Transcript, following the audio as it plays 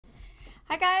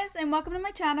Hi guys, and welcome to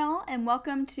my channel, and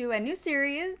welcome to a new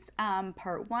series,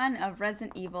 part 1 of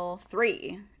Resident Evil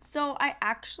 3. So I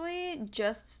actually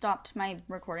just stopped my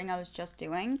recording I was just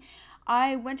doing.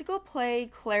 I went to go play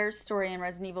Claire's story in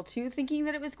Resident Evil 2 thinking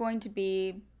that it was going to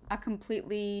be a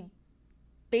completely,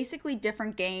 basically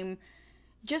different game,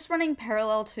 just running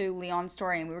parallel to Leon's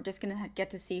story, and we were just going to get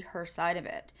to see her side of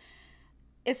it.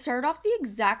 It started off the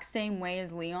exact same way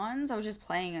as Leon's. I was just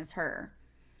playing as her.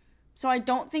 So I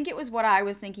don't think it was what I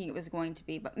was thinking it was going to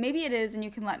be, but maybe it is and you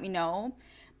can let me know.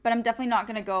 But I'm definitely not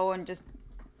going to go and just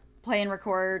play and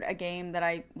record a game that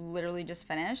I literally just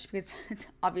finished, because it's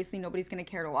obviously nobody's going to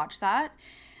care to watch that.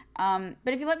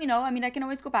 But if you let me know, I mean, I can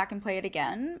always go back and play it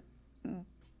again.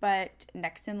 But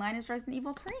next in line is Resident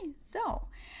Evil 3. So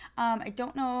I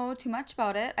don't know too much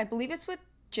about it. I believe it's with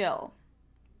Jill.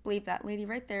 I believe that lady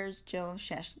right there is Jill.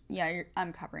 Shish. Yeah,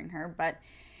 I'm covering her, but...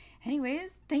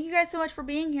 anyways, thank you guys so much for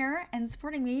being here and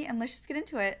supporting me, and let's just get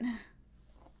into it.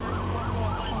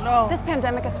 Oh no. This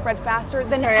pandemic has spread faster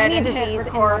than any disease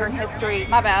in modern history.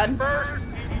 My bad.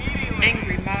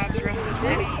 Angry mobs around the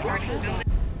city starting to build.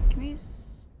 Can we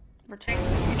return?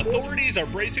 Authorities are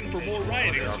bracing for more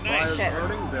rioting tonight. Shit.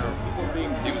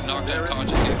 He was knocked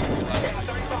unconscious yesterday.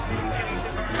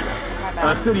 My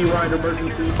bad. A citywide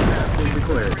emergency has been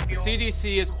declared. The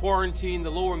CDC has quarantined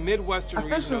the lower Midwestern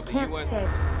region of the U.S.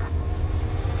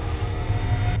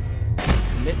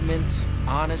 Commitment,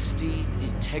 honesty,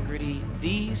 integrity,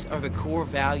 these are the core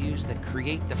values that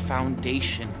create the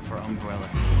foundation for Umbrella.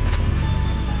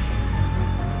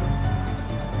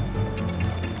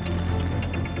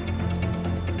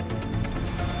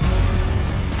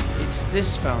 It's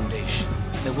this foundation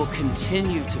that will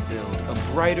continue to build a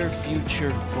brighter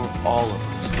future for all of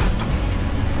us.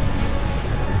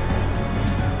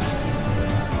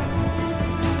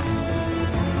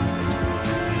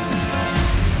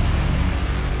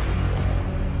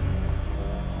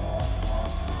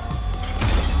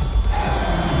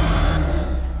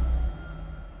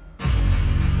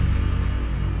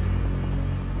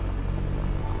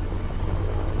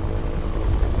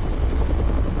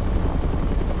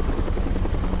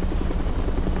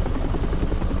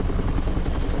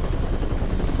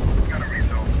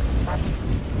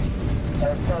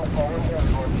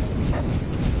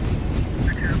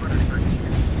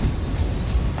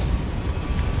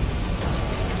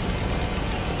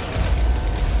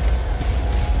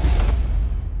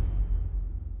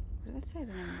 I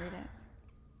didn't even read it.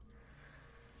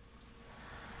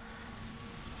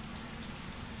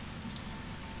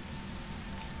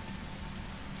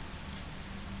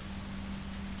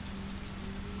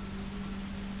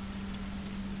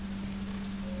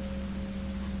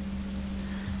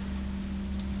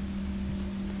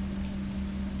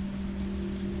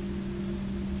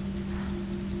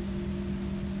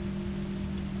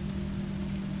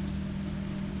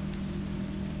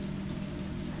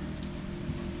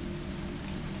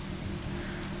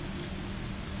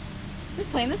 Are we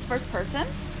playing this first person?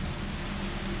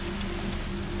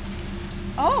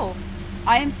 Oh,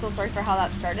 I am so sorry for how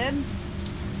that started.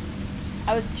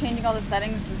 I was changing all the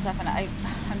settings and stuff, and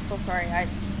I'm so sorry. I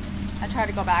tried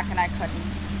to go back and I couldn't.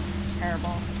 It's terrible.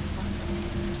 Oh,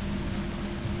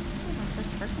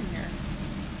 first person here.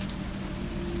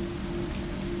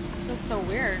 This feels so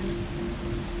weird.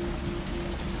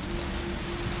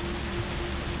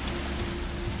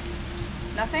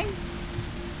 Nothing?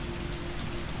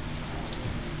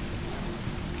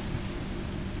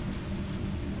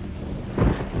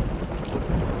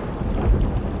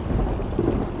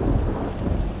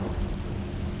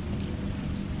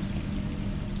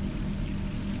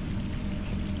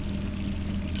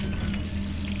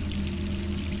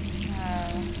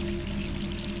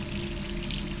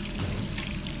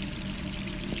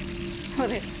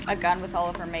 A gun with all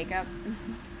of her makeup.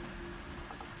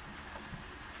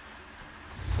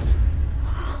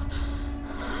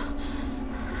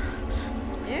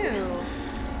 Ew.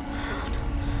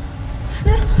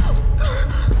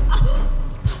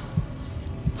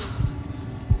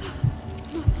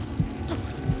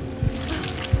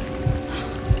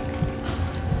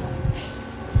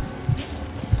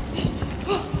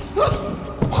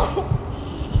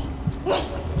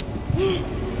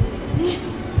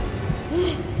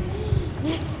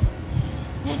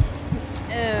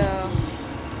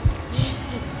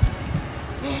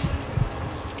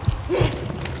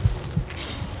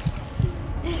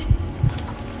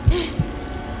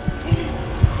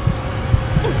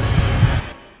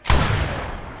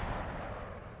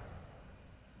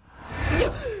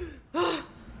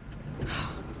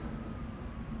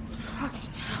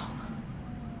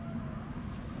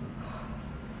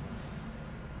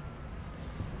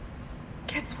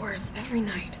 gets worse every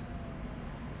night.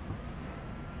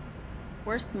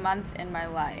 Worst month in my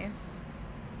life.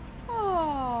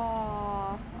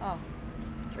 Oh.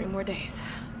 3 more days,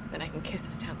 then I can kiss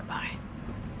this town goodbye.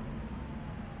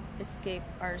 Escape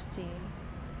RC.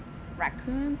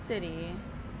 Raccoon City.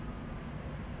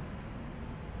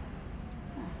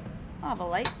 I'll have a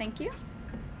light, thank you.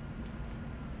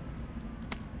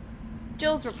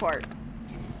 Jill's report.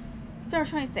 September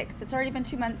 26th. It's already been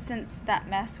 2 months since that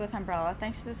mess with Umbrella.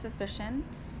 Thanks to the suspension,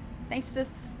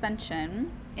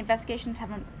 investigations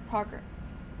haven't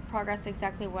progressed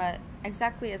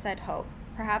exactly as I'd hoped.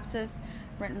 Perhaps this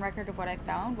written record of what I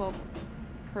found will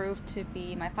prove to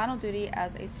be my final duty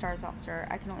as a STARS officer.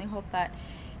 I can only hope that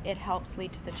it helps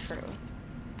lead to the truth.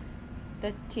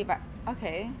 The T-virus.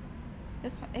 Okay.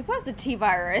 It was the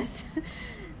T-virus.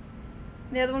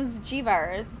 The other one was the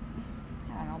G-virus.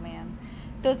 I don't know, man.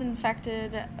 Those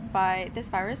infected by this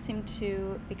virus seem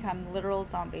to become literal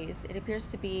zombies. It appears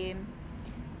to be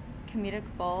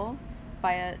communicable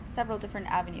via several different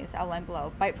avenues outlined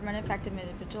below. Bite from an infected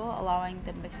individual, allowing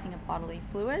the mixing of bodily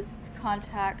fluids.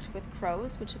 Contact with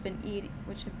crows, which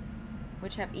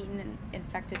have eaten an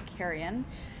infected carrion.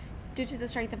 Due to the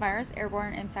strength of the virus,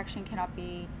 airborne infection cannot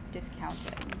be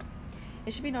discounted.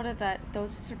 It should be noted that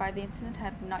those who survived the incident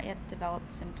have not yet developed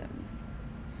symptoms.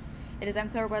 It is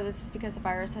unclear whether this is because the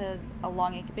virus has a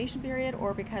long incubation period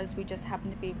or because we just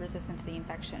happen to be resistant to the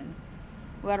infection.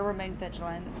 We ought to remain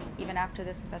vigilant even after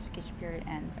this investigation period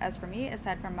ends. As for me,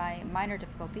 aside from my minor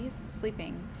difficulties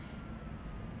sleeping,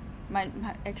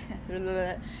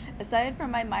 aside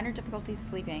from my minor difficulties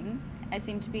sleeping, I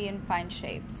seem to be in fine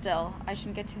shape. Still, I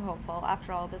shouldn't get too hopeful.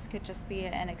 After all, this could just be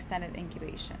an extended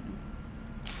incubation.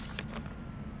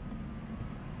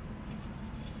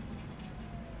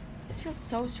 This feels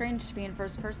so strange to be in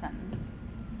first person.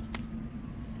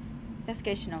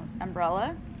 Investigation notes.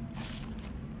 Umbrella,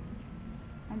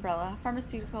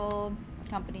 pharmaceutical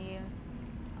company,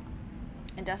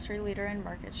 industry leader in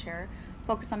market share,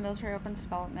 focused on military weapons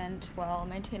development while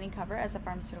maintaining cover as a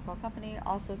pharmaceutical company,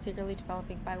 also secretly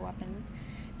developing bioweapons.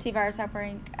 T-virus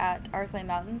outbreak at Arklay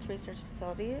Mountains research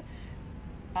facility,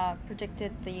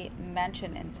 predicted the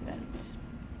mansion incident.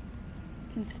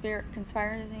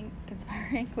 Conspiring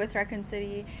with Raccoon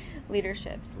City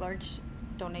leaderships, large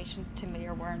donations to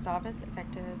Mayor Warren's office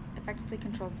effectively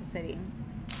controls the city.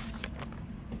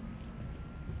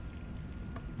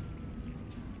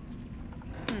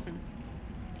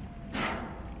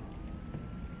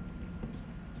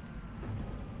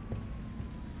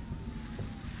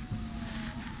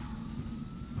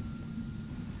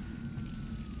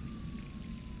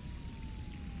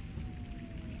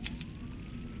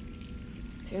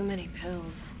 Too many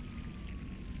pills.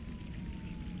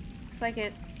 Looks like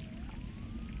it.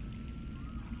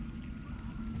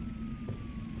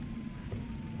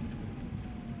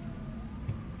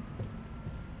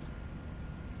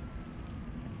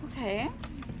 Okay.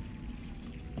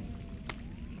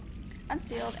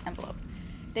 Unsealed envelope.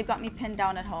 They've got me pinned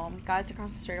down at home. Guys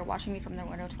across the street are watching me from their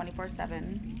window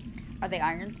 24/7. Are they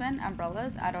Ironsmen?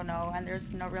 Umbrellas? I don't know, and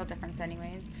there's no real difference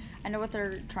anyways. I know what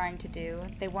they're trying to do.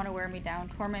 They want to wear me down,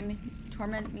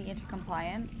 torment me into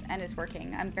compliance, and it's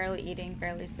working. I'm barely eating,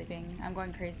 barely sleeping. I'm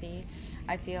going crazy.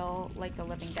 I feel like the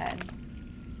living dead.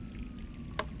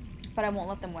 But I won't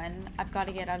let them win. I've got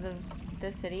to get out of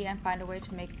this city and find a way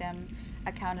to make them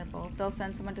accountable. They'll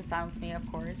send someone to silence me, of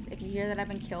course. If you hear that I've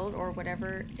been killed or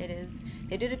whatever it is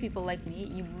they do to people like me,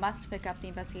 you must pick up the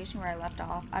investigation where I left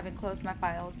off. I've enclosed my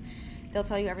files. They'll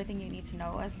tell you everything you need to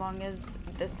know as long as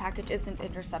this package isn't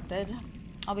intercepted.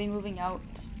 I'll be moving out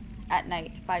at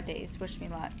night, 5 days. Wish me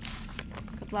luck.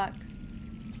 Good luck.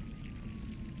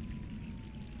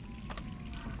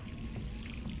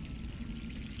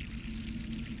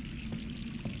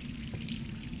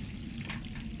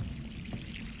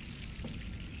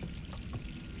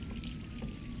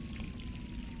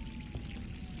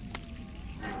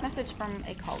 Message from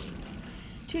a colleague.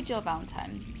 To Jill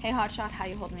Valentine. Hey Hotshot, how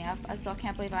you holding up? I still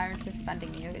can't believe Iron's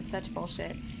suspending you. It's such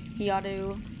bullshit. He ought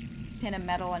to pin a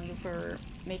medal on you for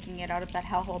making it out of that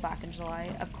hellhole back in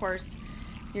July. Of course,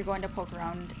 you're going to poke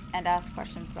around and ask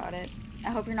questions about it.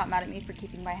 I hope you're not mad at me for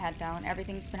keeping my head down.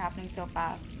 Everything's been happening so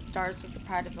fast. STARS was the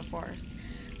pride of the force.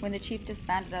 When the chief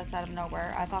disbanded us out of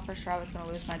nowhere, I thought for sure I was going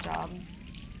to lose my job.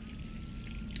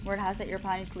 Word has it you're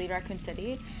planning to leave Raccoon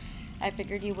City. I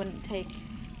figured you wouldn't take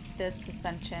this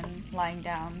suspension lying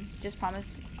down. Just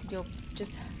promise you'll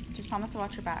just promise to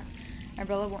watch your back.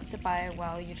 Umbrella won't sit by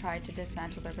while you try to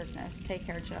dismantle their business. Take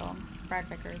care, Jill. Brad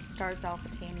Vickers, STARS Alpha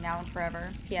Team, now and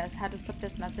forever. P.S. Had to slip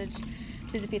this message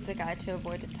to the pizza guy to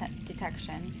avoid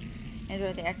detection.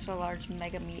 Enjoy the extra large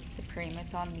Mega Meat Supreme.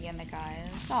 It's on me and the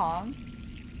guys. Aw.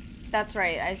 That's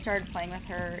right. I started playing with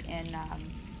her in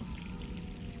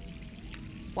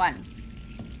 1.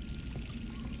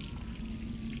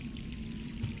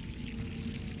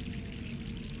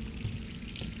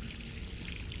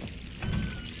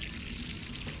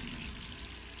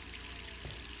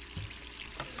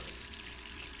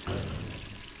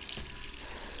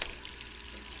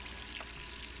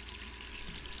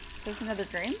 Is this another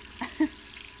dream?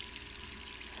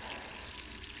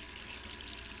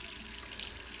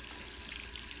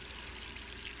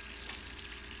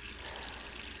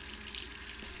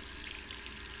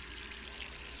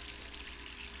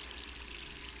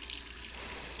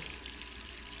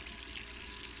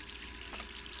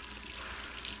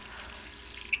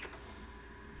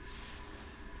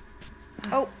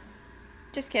 Oh,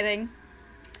 just kidding.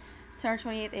 Summer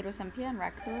 28th, 8:07 p.m.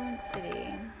 Raccoon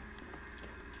City.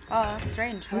 Oh, that's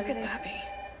strange. Who could that be?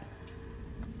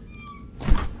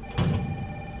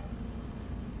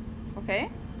 Okay.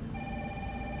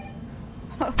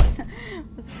 What's the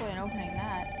point in opening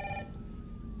that?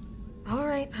 All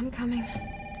right, I'm coming.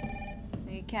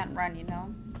 You can't run, you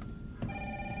know.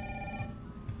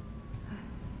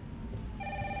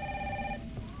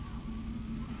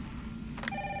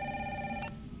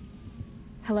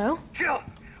 Hello? Jill,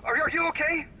 are you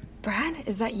okay? Brad,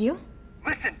 is that you?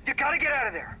 Listen, you gotta get out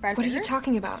of there. Brad What are you Fingers?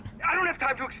 talking about? I don't have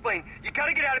time to explain. You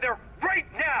gotta get out of there right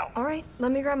now. All right,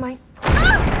 let me grab my...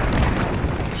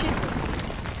 Jesus.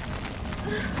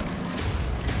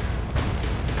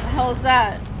 The hell is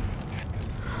that?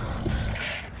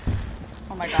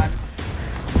 Oh my god.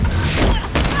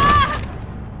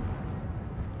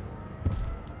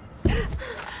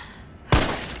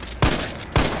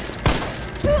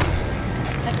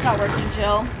 That's not working,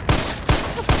 Jill.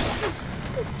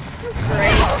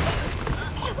 Great.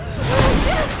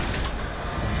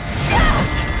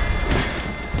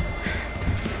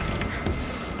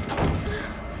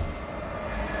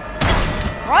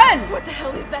 Run! What the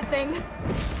hell is that thing?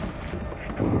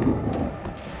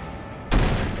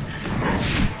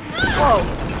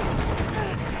 Whoa.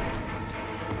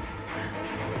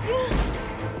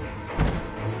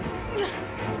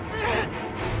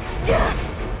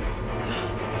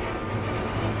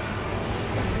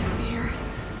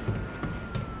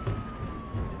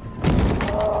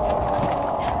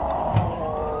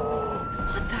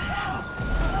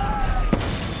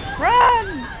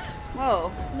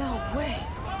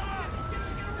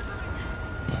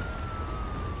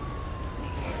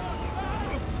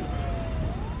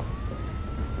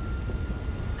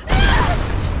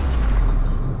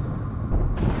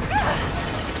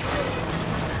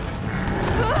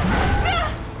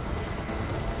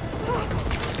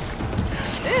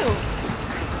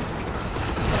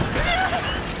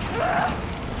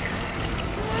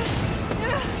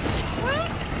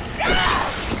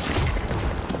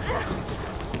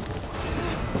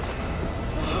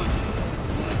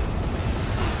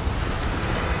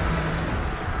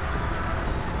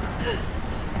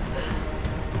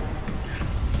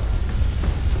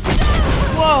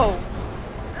 Whoa!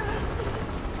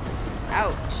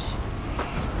 Ouch.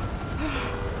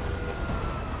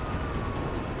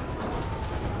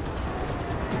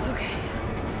 Okay.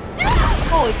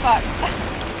 Holy fuck.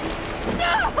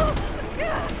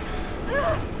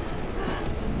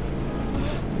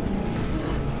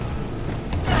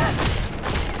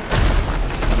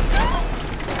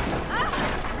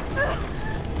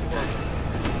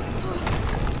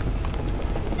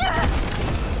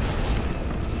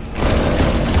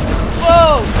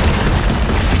 Whoa!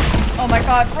 Oh my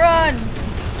god, run!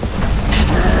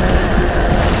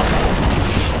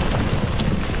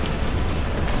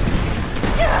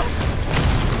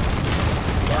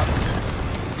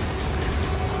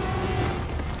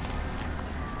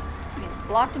 He's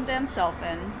blocked him to himself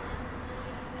in.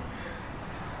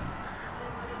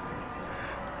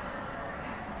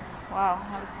 Wow,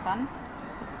 that was fun.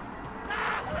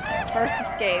 First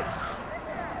escape.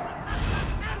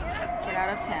 Get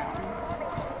out of town.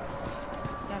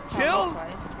 Jill?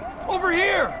 Twice. Over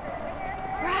here!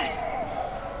 Brad!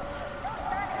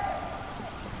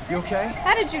 You okay?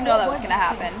 How did you know that was gonna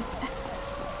happen?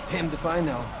 Damned if I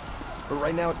know. But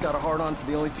right now it's got a hard-on for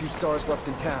the only 2 stars left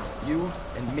in town. You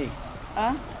and me.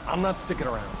 Huh? I'm not sticking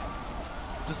around.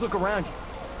 Just look around you.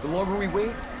 The longer we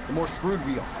wait, the more screwed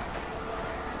we are.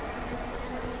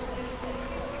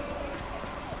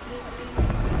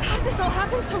 How'd this all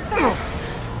happen so fast?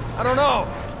 I don't know.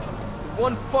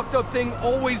 One fucked up thing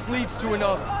always leads to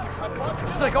another.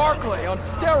 It's like Arclay on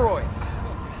steroids.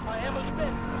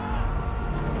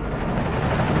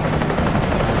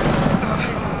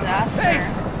 Disaster.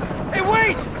 Hey! Hey,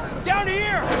 Down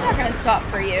here! I'm not gonna stop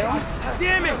for you.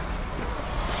 Damn it!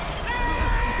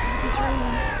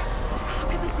 How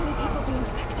could this many people be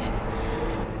infected?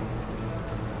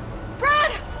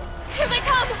 Brad! Here they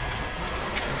come!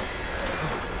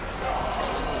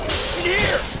 In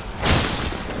here!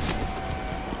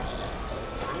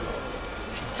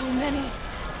 There's so many.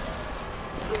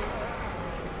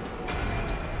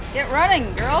 Get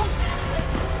running, girl.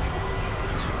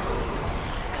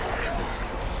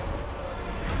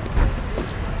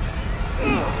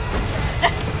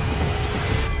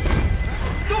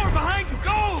 Door behind you,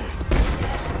 go!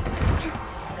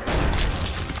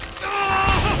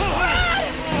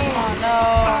 Oh no.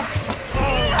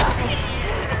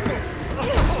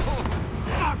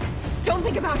 Don't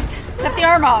think about it. Cut the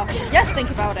arm off. Yes, think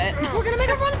about it. We're gonna make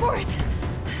a run for it.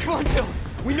 Come on, Jill.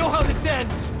 We know how this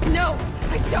ends. No,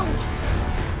 I don't.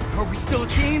 Are we still a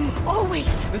team?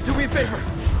 Always. Then do me a favor.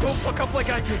 Don't fuck up like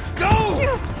I did.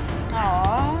 Go!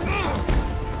 Aww.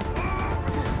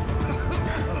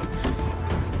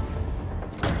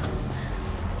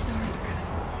 Sorry, Brad.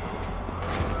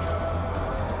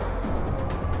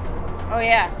 Oh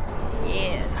yeah.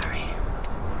 Yeah. Sorry.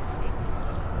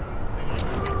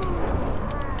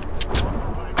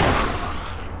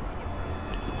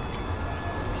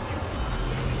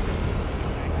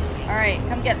 Alright,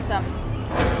 come get some.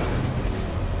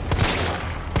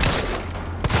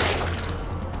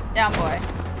 Down, boy.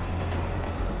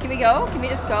 Can we go? Can we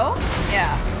just go?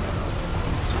 Yeah.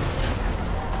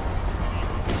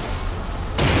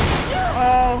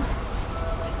 Whoa.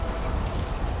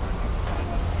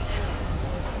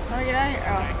 How do I get out of here?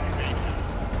 Oh.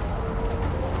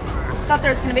 Thought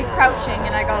there was gonna be crouching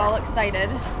and I got all excited.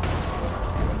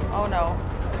 Oh no.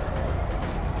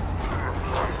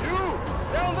 You!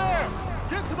 Down there!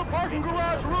 Get to the parking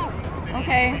garage roof!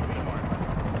 Okay.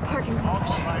 Parking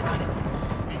garage.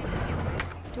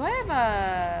 Do I have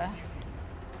a...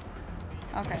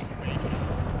 Okay.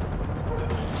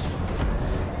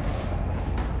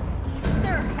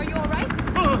 Sir, are you alright?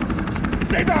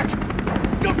 Stay back!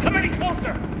 Don't come any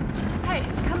closer! Hey,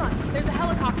 come on. There's a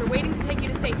helicopter waiting to take you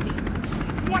to safety.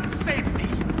 What safety?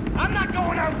 I'm not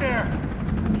going out there!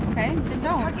 Okay, then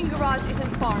don't. Parking garage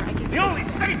isn't far. I can The only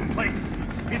safe place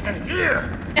is in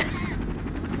here!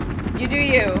 You do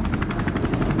you.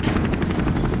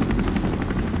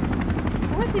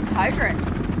 So what's these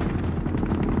hydrants?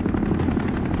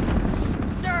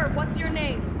 Sir, what's your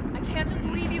name? I can't just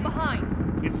leave you behind.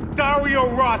 It's Dario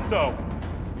Rosso.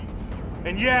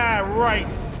 And yeah, right.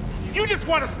 You just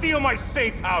want to steal my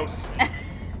safe house.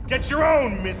 Get your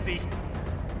own, Missy.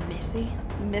 Missy?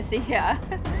 Missy, yeah.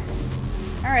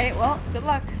 Alright, well, good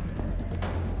luck.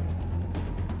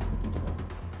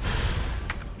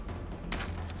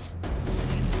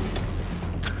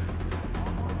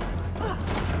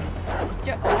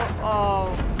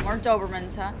 Oh, more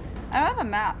Dobermans, huh? I don't have a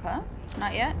map, huh?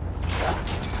 Not yet.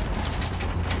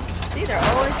 See, they're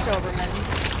always Dobermans.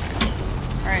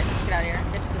 Alright, let's get out of here.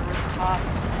 Get to the rooftop.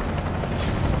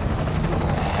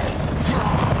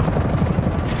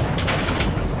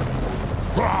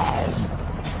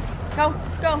 Go,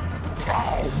 go.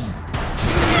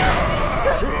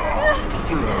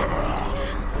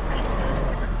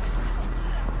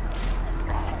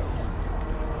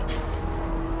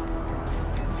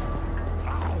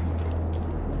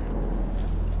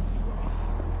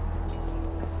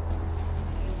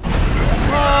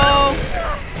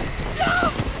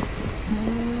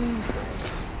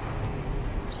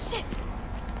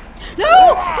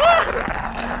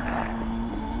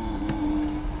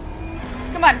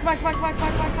 Come on, come on, come on, come on, come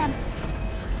on, come on, come on.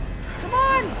 Come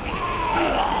on!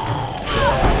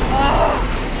 Oh.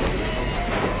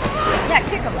 Yeah,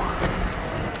 kick him. Come on.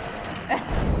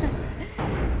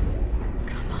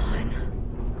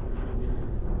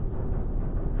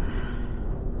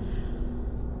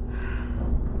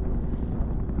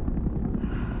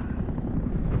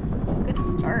 Good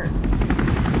start.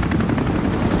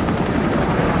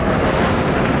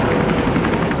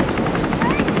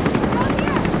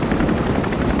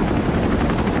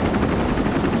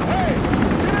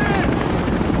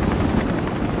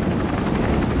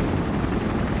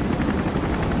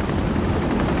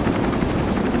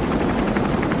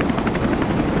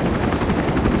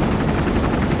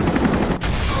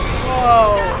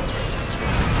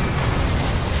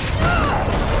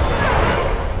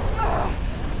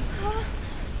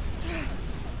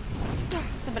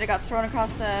 Somebody got thrown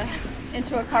across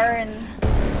into a car in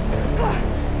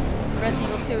Resident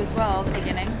Evil 2 as well at the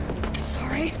beginning.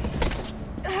 Sorry.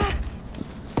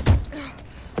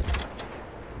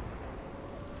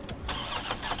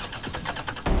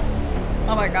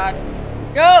 Oh my god.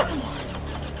 Go!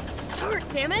 Start.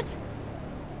 damn it!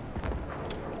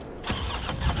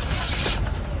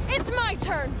 It's my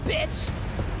turn, bitch!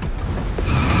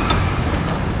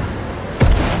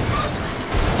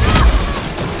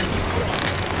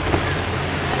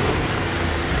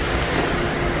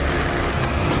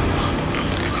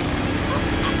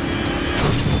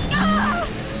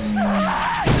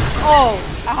 Oh,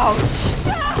 ouch.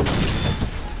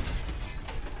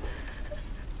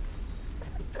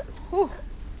 Whew.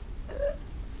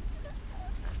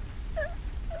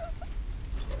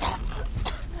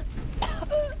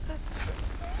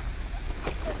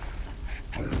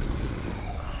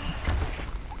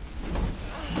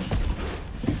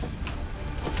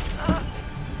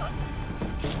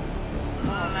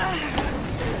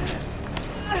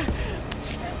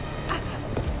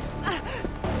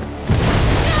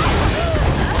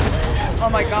 Oh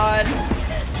my god.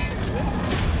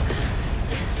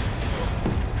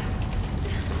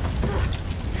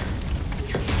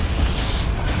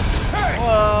 Hey!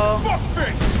 Whoa.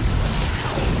 Fuckface!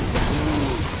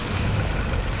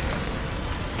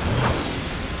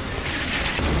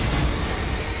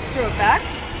 Let's throw it back.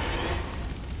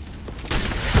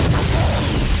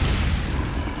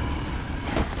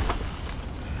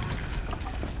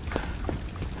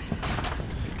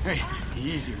 Hey,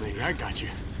 easy, lady. I got you.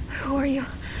 Who are you?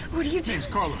 What are you doing? Name's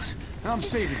Carlos, and I'm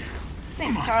saving you.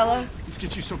 Thanks, Come on. Carlos. Let's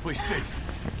get you someplace safe.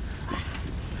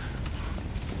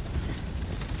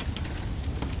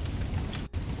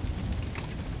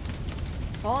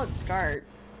 Solid start.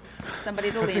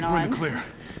 Somebody to I lean think we're in on. the clear.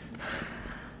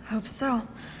 Hope so.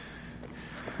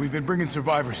 We've been bringing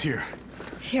survivors here.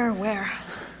 Here, where?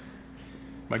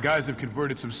 My guys have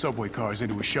converted some subway cars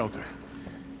into a shelter.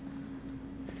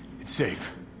 It's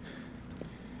safe.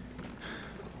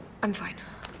 I'm fine.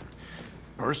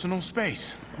 Personal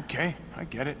space. Okay, I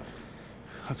get it.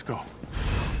 Let's go.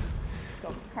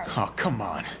 Go, Carlos. Oh, come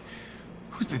on.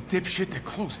 Who's the dipshit that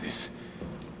closed this?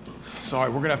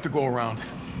 Sorry, we're gonna have to go around.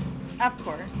 Of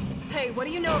course. Hey, what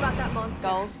do you know about that monster?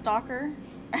 Skull Stalker.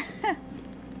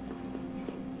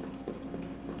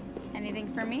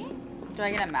 Anything for me? Do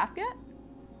I get a map yet?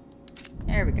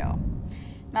 There we go.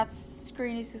 Map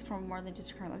screen uses for more than just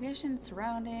your current location,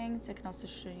 surroundings. It can also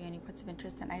show you any points of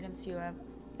interest and items you have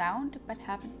found but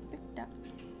haven't picked up.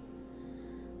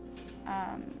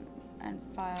 And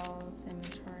files,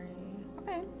 inventory.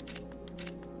 Okay.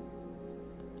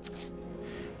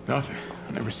 Nothing.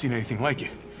 I've never seen anything like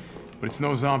it. But it's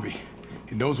no zombie.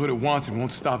 It knows what it wants and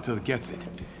won't stop till it gets it.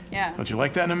 Yeah. Don't you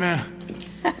like that in a man?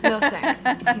 No thanks.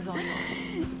 He's all yours.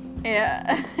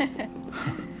 Yeah.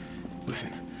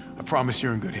 Listen, I promise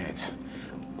you're in good hands.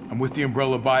 I'm with the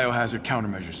Umbrella Biohazard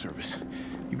Countermeasure Service.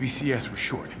 UBCS for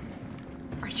short.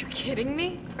 Are you kidding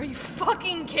me? Are you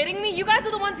fucking kidding me? You guys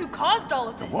are the ones who caused all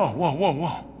of this. Whoa, whoa, whoa,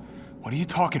 whoa. What are you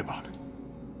talking about?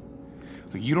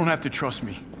 Look, you don't have to trust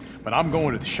me, but I'm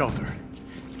going to the shelter.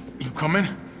 You coming?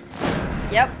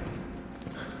 Yep.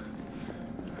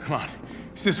 Come on,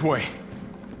 it's this way.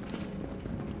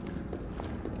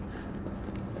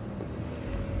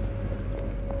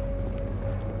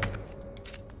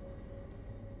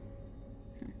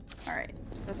 Alright,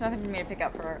 so there's nothing for me to pick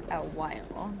up for a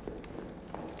while.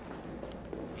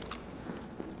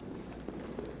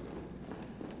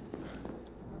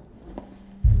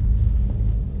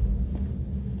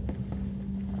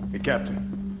 Hey, Captain.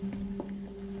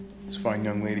 This fine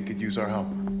young lady could use our help.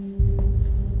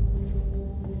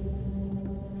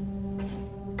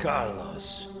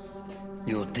 Carlos,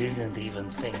 you didn't even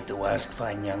think to ask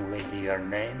fine young lady her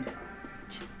name?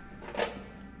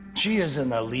 She is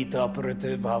an elite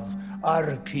operative of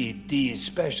RPD,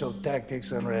 Special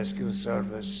Tactics and Rescue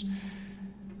Service.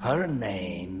 Her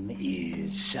name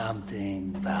is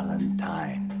something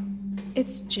Valentine.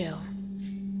 It's Jill.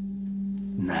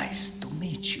 Nice to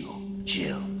meet you,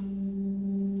 Jill.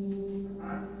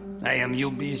 I am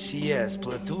UBCS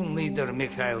Platoon Leader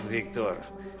Mikhail Victor.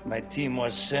 My team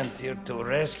was sent here to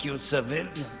rescue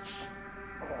civilians.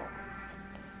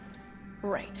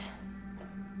 Right.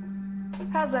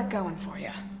 How's that going for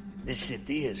you? The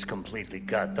city is completely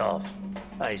cut off,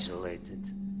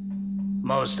 isolated.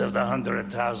 Most of the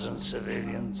 100,000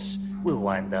 civilians will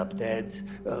wind up dead.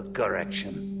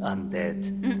 Correction,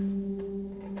 undead.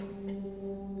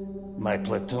 My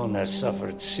platoon has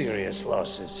suffered serious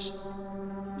losses.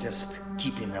 Just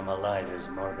keeping them alive is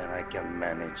more than I can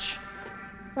manage.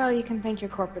 Well, you can thank your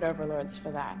corporate overlords for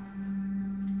that.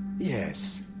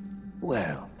 Yes.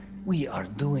 Well, we are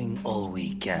doing all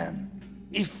we can.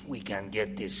 If we can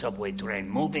get this subway train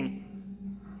moving,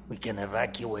 we can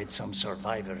evacuate some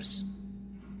survivors.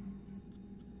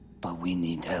 But we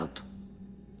need help.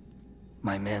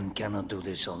 My men cannot do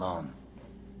this alone.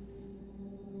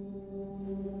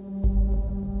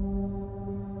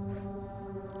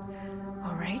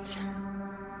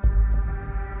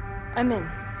 I'm in.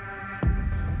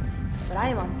 But I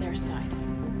am on their side,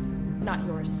 not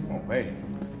yours. Oh, hey.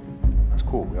 It's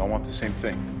cool. We all want the same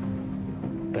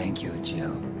thing. Thank you,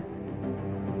 Jill.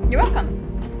 You're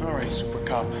welcome. All right, Super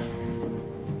Cop.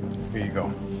 Here you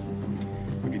go.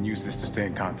 We can use this to stay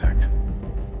in contact.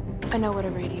 I know what a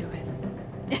radio is.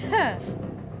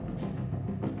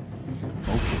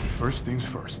 Okay, first things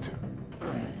first.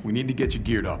 We need to get you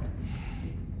geared up.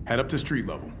 Head up to street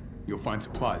level. You'll find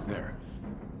supplies there.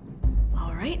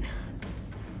 All right.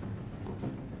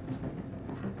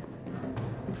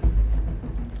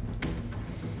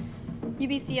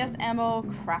 UBCS ammo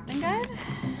crafting guide.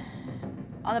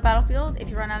 On the battlefield, if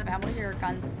you run out of ammo, your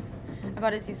gun's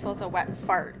about as useful as a wet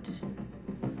fart.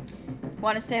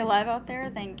 Want to stay alive out there?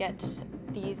 Then get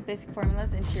these basic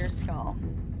formulas into your skull.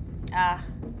 Ah.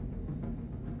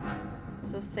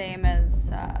 So same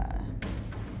as,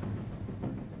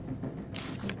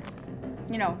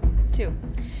 you know, 2.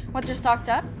 Once you're stocked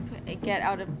up, get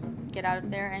out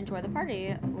of there and enjoy the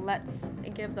party. Let's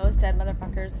give those dead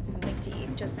motherfuckers something to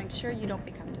eat. Just make sure you don't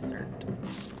become dessert.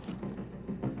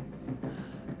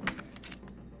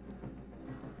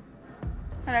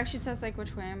 It actually says like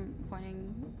which way I'm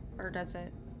pointing, or does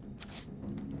it?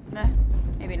 Nah,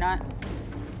 maybe not.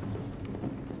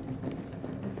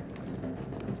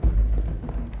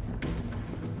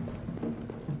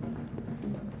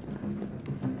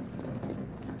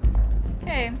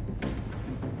 Okay.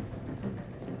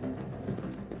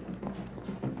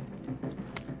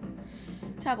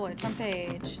 Tabloid, front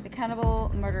page. The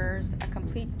Cannibal Murders, a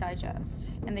complete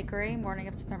digest. In the gray morning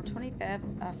of September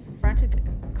 25th, a frantic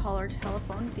caller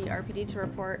telephoned the RPD to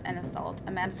report an assault.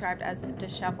 A man described as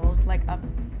disheveled, like a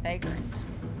vagrant,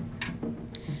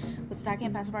 was attacking a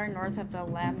passerby north of the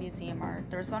Lamb Museum Art.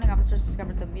 The responding officers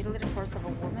discovered the mutilated corpse of a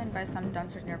woman by some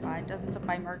dumpsters nearby. Dozens of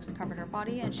bite marks covered her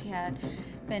body, and she had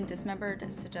been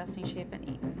dismembered, suggesting she had been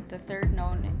eaten. The third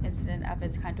known incident of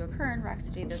its kind to occur in Rack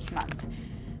City this month.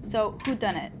 So, who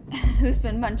done it? Who's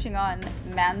been munching on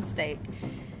man steak?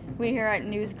 We here at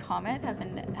News Comet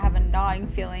have a gnawing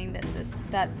feeling that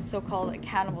that so-called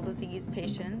cannibal disease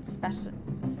patient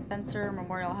Spencer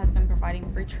Memorial has been providing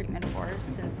free treatment for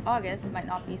since August might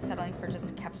not be settling for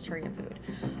just cafeteria food.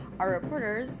 Our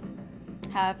reporters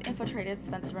have infiltrated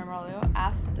Spencer Memorial,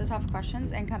 asked the tough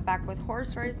questions, and come back with horror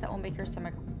stories that will make your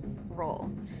stomach roll.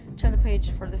 Turn the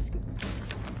page for the scoop.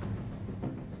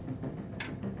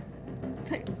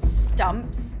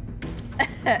 Stumps.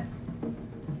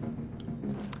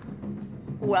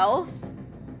 Wealth.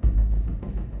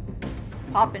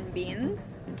 Poppin'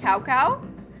 beans. Cow.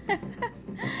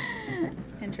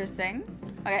 Interesting.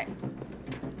 Okay.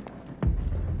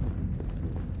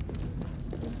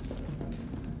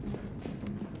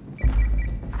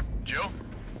 Jill?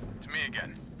 It's me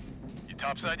again. You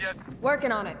topside yet?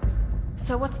 Working on it.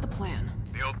 So what's the plan?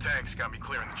 The old tanks got me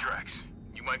clearing the tracks.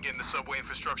 You mind getting the subway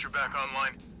infrastructure back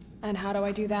online? And how do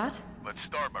I do that? Let's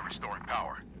start by restoring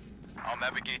power. I'll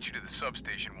navigate you to the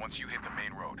substation once you hit the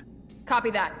main road. Copy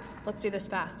that. Let's do this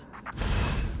fast.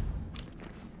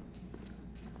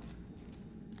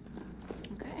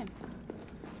 Okay.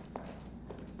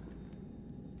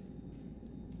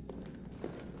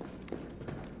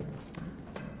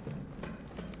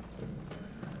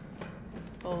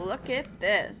 Look at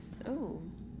this. Ooh.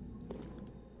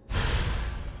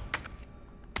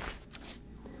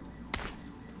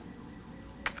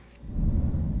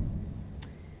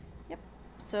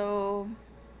 So,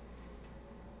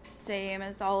 same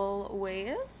as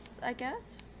always, I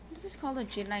guess. What is this called? A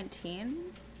G19?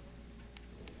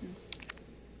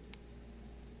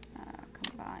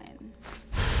 Combine.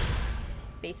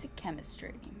 Basic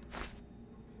chemistry.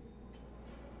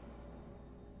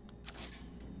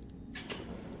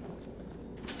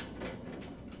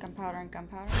 Gunpowder and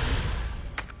gunpowder.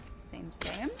 Same.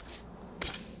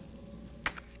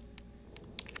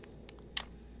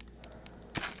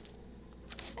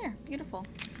 There, beautiful.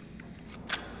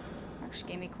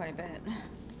 Actually gave me quite a bit.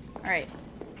 Alright.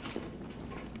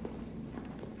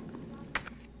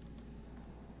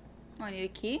 Oh, I need a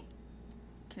key?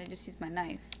 Can I just use my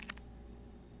knife?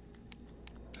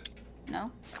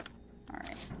 No?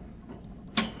 Alright.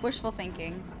 Wishful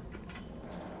thinking.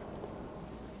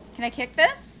 Can I kick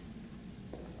this?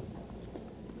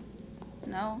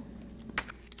 No.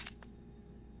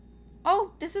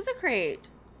 Oh, this is a crate.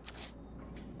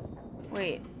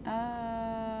 Wait,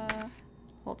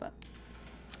 hold up.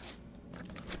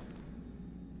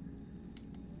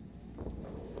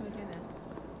 How do I do this?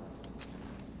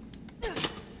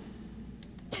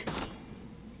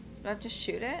 Do I have to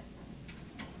shoot it?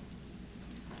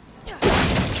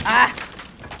 Ah!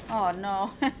 Oh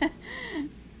no.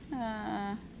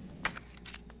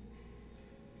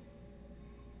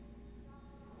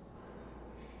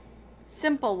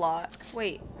 Simple lock.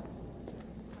 Wait.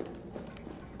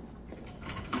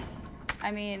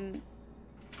 I mean,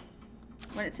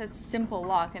 when it says simple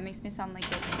lock, that makes me sound like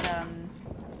it's,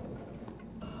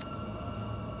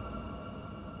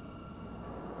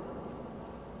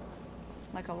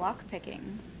 like a lock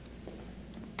picking.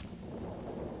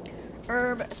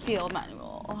 Herb field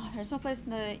manual. There's no place in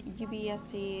the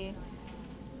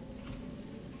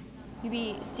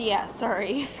UBCS,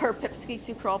 sorry, for pipsqueaks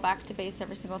who crawl back to base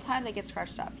every single time they get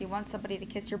scratched up. You want somebody to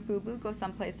kiss your boo-boo? Go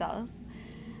someplace else.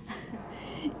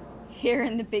 Here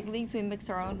in the big leagues, we mix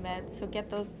our own meds, so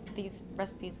get these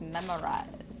recipes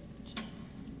memorized.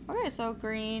 Okay, so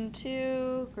green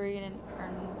 2, green and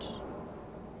orange.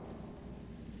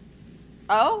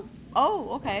 Oh,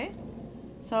 okay.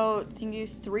 So you can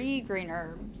use 3 green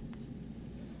herbs,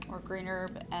 or green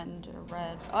herb and a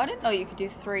red. Oh, I didn't know you could do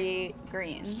 3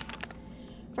 greens.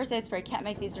 First aid spray. Can't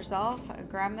make these yourself.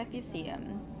 Grab them if you see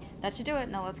them. That should do it.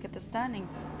 Now let's get this done and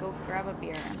go grab a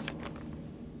beer.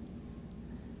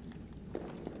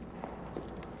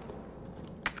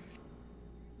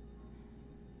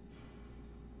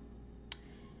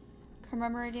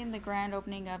 Commemorating the grand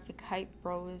opening of the Kite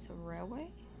Bros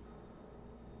Railway?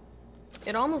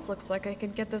 It almost looks like I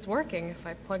could get this working if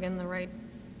I plug in the right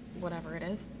whatever it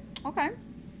is. Okay.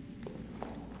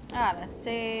 Let's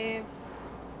save.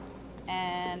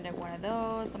 And one of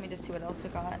those. Let me just see what else we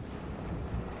got.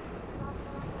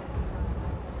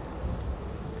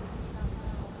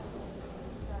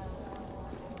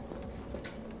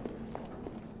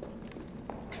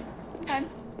 Okay.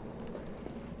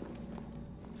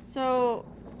 So,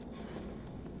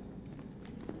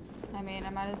 I mean, I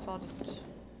might as well just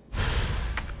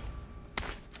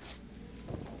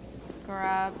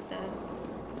grab this.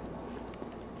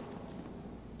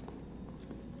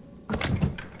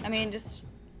 I mean, just,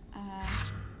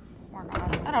 or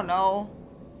not. I don't know.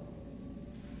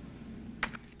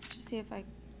 Just see if I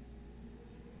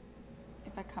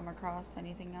come across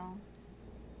anything else.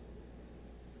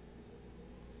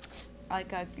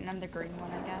 Like another green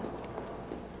one, I guess.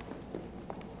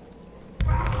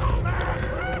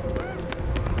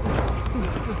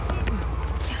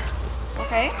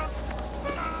 Okay.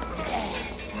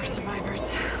 More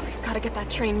survivors. We've got to get that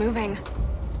train moving.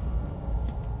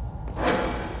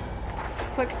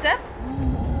 Quick step.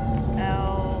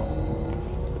 L.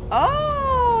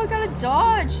 Oh, I got a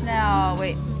dodge now.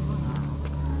 Wait.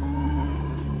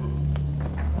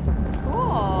 Cool.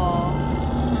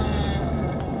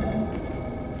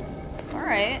 All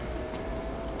right.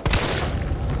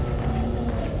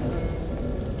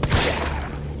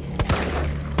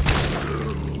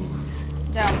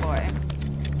 Down, boy.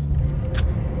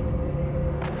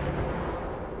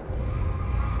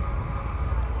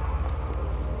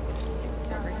 Just see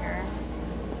what's over here.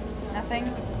 Nothing?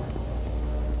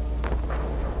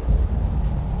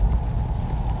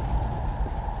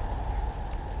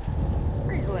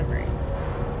 Free delivery.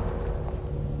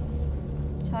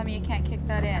 Telling me you can't kick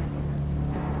that in.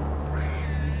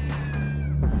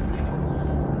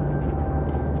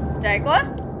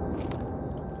 Stegla?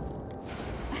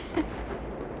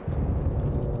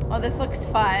 Oh, this looks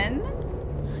fun.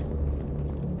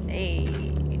 Hey.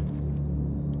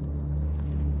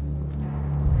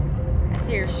 I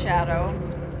see your shadow.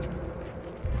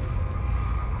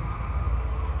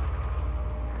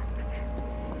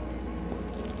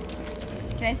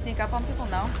 Can I sneak up on people?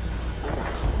 No.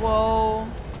 Whoa.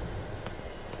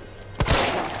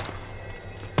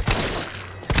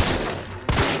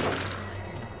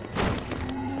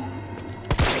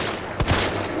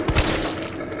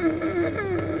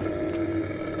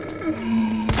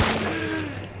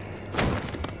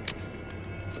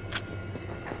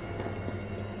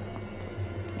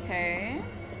 Okay.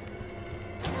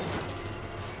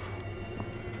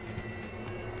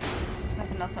 There's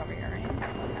nothing else over here, right? No.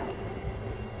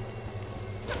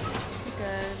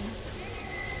 Good.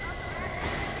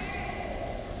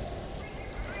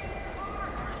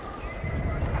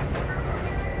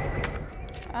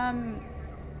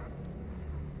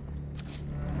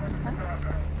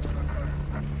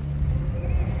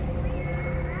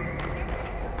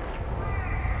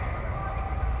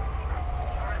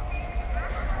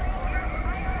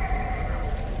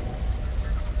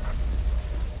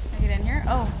 Can I get in here?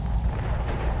 Oh.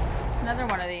 It's another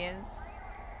one of these.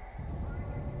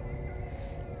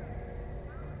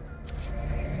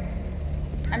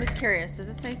 I'm just curious, does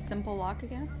it say simple lock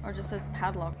again? Or just says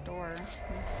padlock door?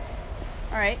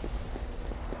 Alright.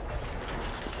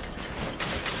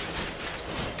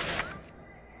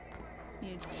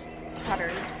 Need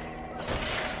cutters.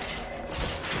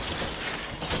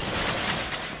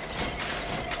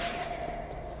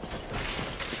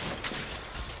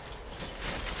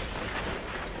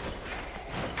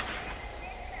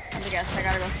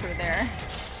 through there.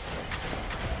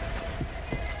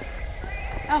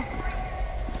 Oh.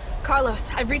 Carlos,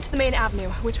 I've reached the main avenue.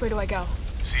 Which way do I go?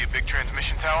 See a big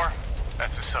transmission tower?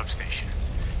 That's the substation.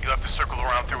 You'll have to circle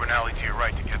around through an alley to your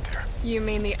right to get there. You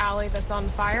mean the alley that's on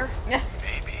fire? Yeah.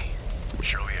 Maybe.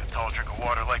 Surely a tall drink of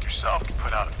water like yourself can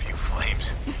put out a few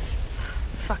flames.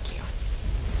 Fuck you.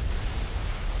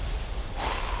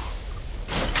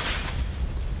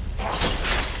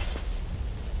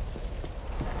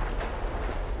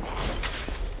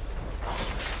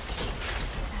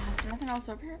 Is there nothing else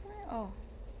over here for me? Oh.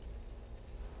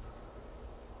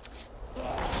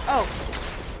 Oh.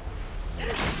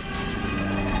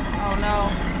 Oh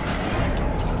no.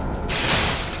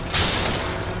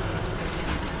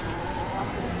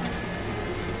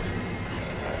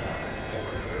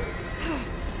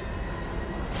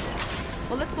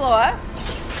 Will this blow up?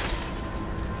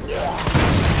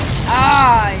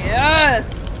 Ah,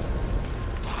 yes!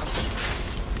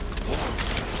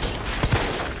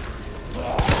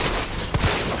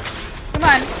 Come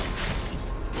on.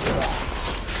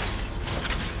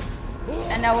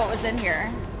 And now what was in here?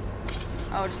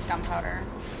 Oh, just gunpowder.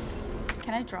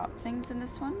 Can I drop things in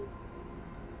this one?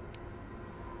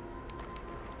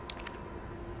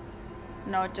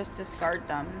 No, just discard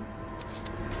them.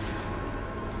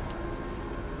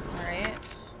 Alright.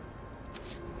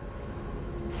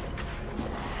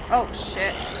 Oh,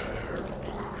 shit.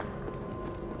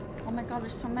 Oh my god,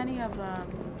 there's so many of them.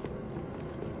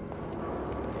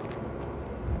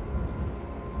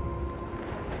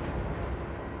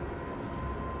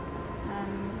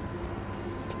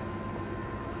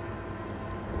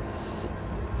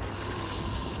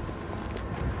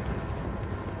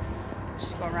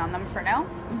 Just go around them for now.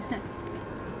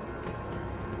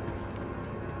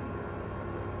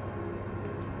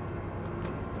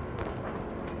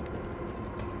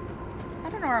 I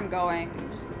don't know where I'm going.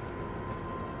 Just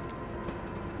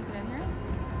take it in here.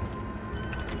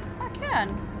 I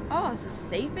can. Oh, is this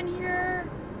safe in here?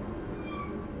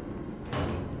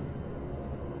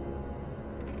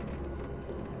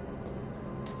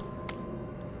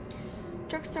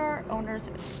 Drugstore owner's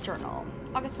journal.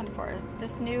 August 24th.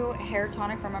 This new hair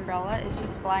tonic from Umbrella is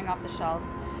just flying off the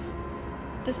shelves.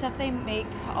 The stuff they make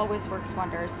always works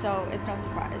wonders, so it's no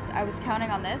surprise. I was counting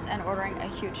on this and ordering a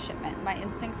huge shipment. My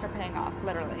instincts are paying off,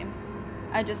 literally.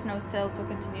 I just know sales will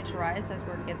continue to rise as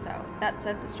word gets out. That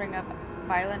said, the string of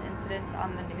violent incidents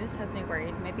on the news has me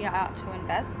worried. Maybe I ought to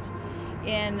invest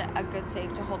in a good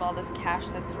safe to hold all this cash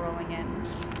that's rolling in.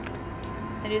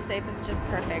 The new safe is just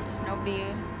perfect. Nobody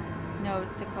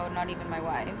knows the code, not even my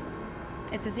wife.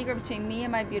 It's a secret between me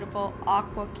and my beautiful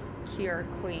Aqua Cure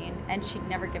Queen, and she'd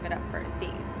never give it up for a thief.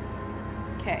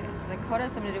 Okay, so the code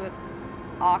has something to do with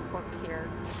Aqua Cure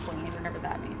Queen, whatever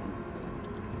that means.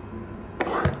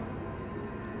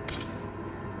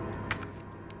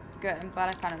 Good, I'm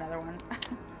glad I found another one.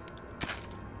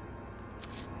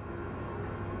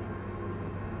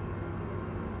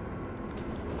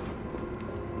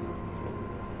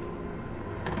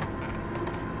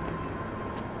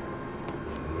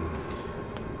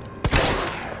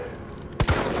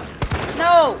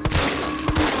 No!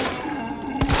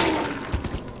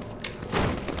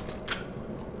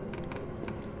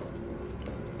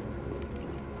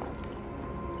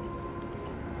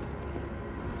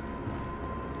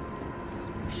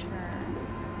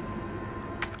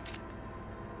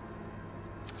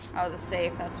 Oh, the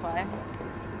safe, that's why.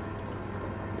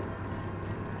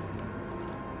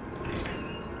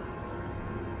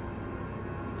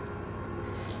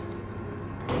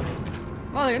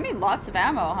 Well, they gave me lots of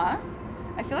ammo, huh?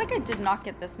 I feel like I did not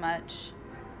get this much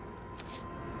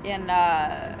in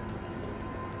the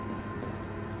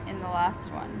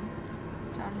last one.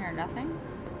 It's down here, nothing?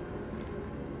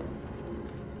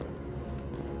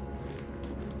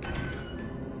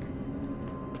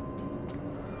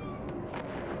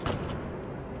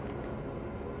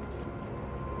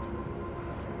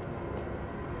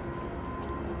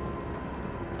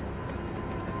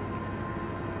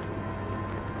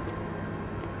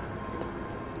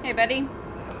 Hey, buddy.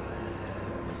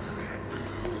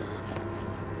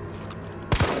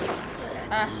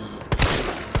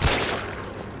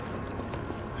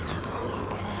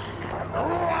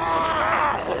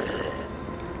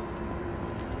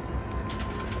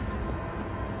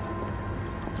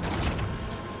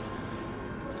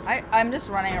 I'm just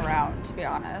running around, to be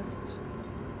honest.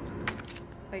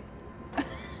 Like...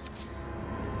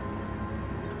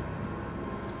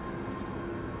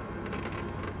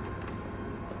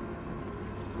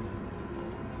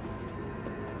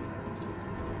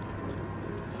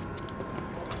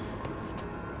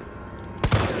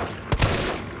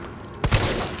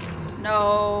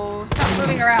 No, stop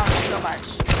moving moving around so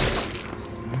much.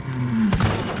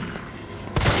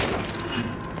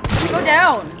 Go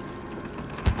down.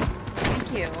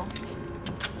 Thank you.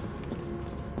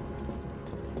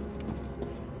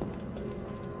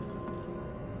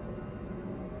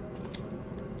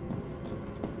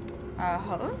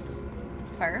 Hose?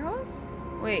 Fire hose?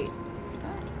 Wait.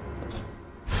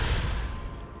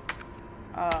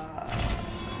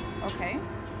 Okay.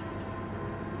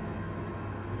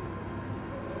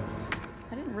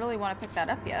 I didn't really want to pick that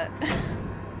up yet.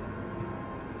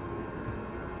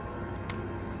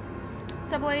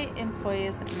 Subway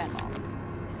employees memo.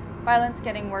 Violence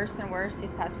getting worse and worse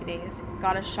these past few days.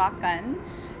 Got a shotgun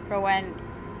for when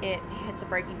it hits a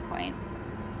breaking point.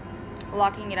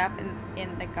 Locking it up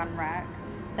in the gun rack.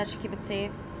 That should keep it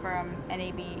safe from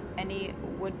any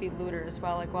would-be looters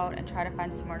while I go out and try to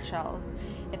find some more shells.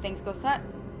 If things go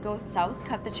south,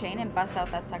 cut the chain and bust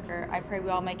out that sucker. I pray we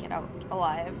all make it out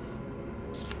alive.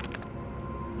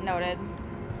 Noted.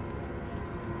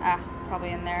 Ah, it's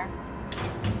probably in there.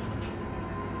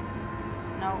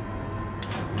 No.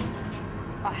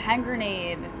 A hand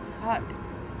grenade. Fuck.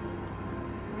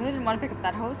 I really didn't want to pick up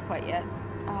that hose quite yet.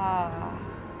 Ah.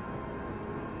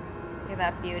 Look at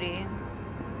that beauty.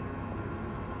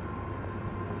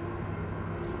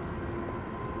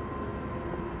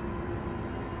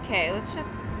 Okay, let's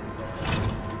just...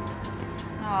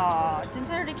 Aw,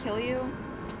 didn't I already kill you?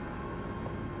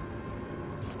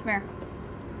 Come here.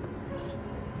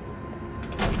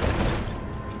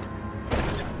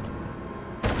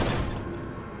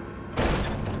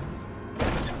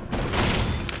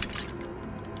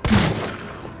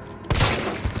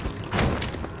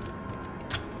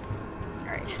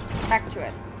 Alright, back to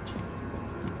it.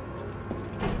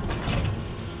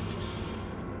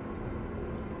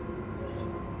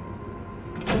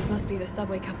 Must be the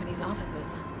subway company's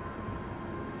offices.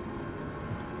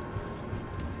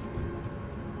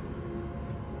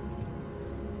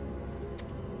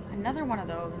 Another one of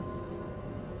those.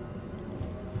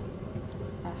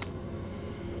 Ugh.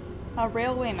 A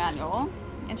railway manual.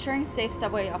 Ensuring safe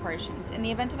subway operations. In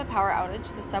the event of a power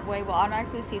outage, the subway will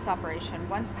automatically cease operation.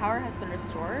 Once power has been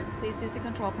restored, please use the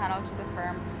control panel to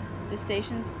confirm the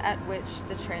stations at which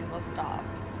the train will stop,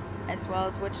 as well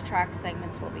as which track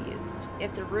segments will be used.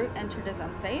 If the route entered is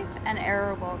unsafe, an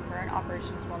error will occur and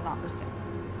operations will not resume.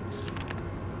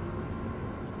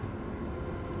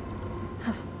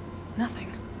 Huh. Nothing.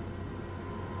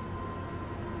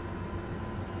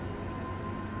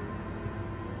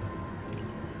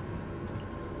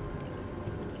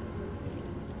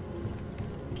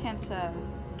 Can't,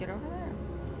 get over there?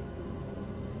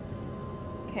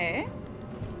 Okay.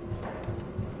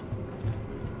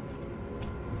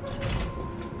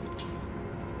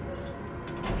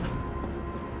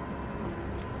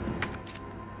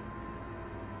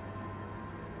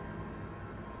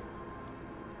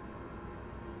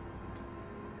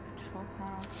 Control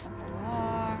panel, simple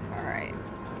lock. Alright.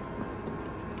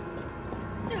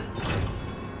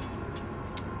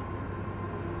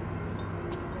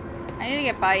 I need to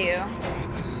get by you.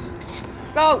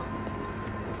 Go!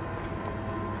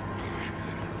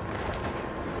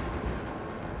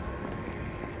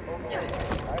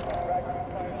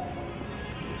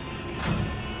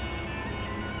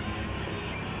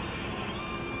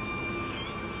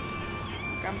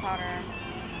 Gunpowder.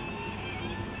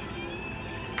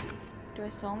 Do I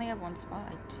still only have one spot?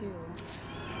 I do.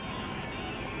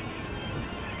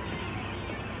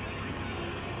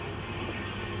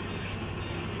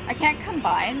 I can't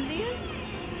combine these?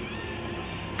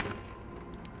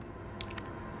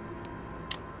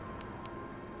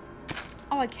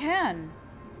 Oh, I can.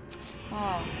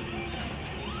 Oh.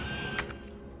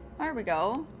 There we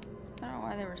go. I don't know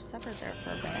why they were separate there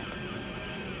for a bit.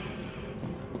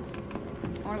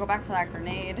 I want to go back for that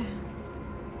grenade.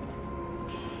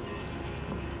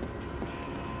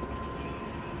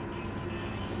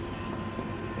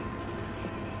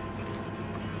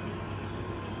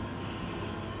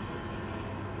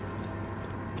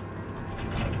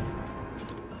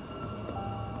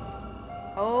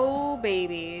 Oh,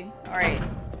 baby. All right.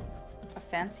 A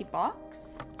fancy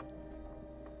box?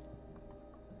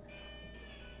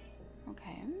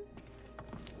 Okay.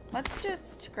 Let's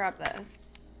just grab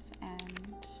this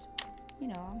and, you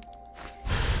know,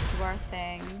 do our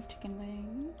thing. Chicken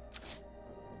wing.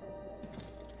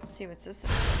 Let's see what's this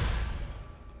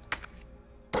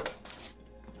about.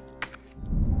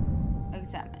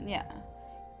 Examine, yeah.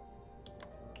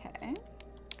 Okay.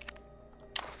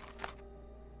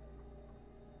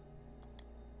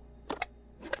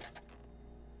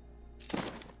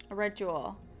 A red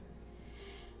jewel.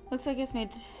 Looks like it's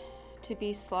made to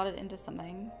be slotted into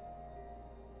something.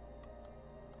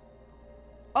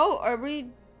 Oh, are we...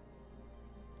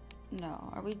 No,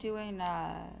 are we doing,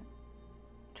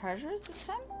 treasures this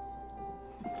time?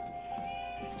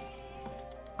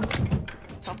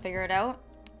 So I'll figure it out.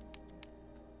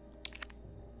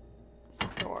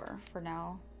 Store for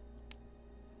now.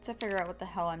 To figure out what the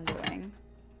hell I'm doing.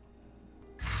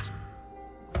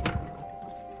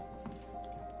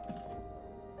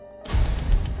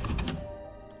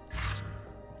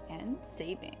 And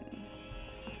saving.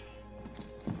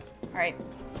 Alright.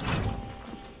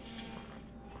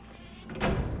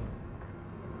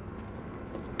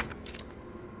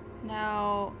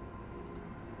 Now,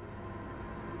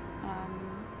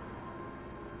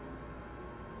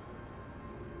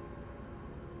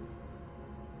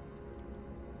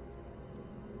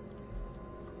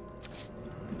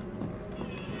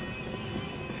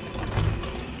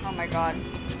 oh my god.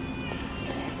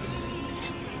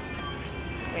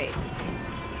 Wait.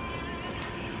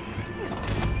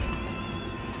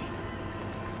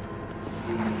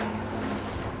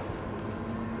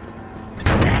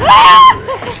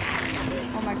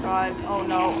 Oh my god. Oh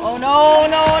no. Oh no,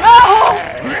 no, no!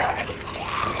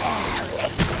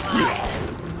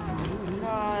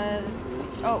 God.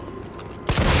 Oh.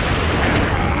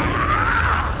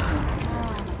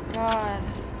 Oh my god.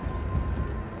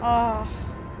 Oh.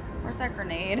 Where's that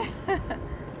grenade? Did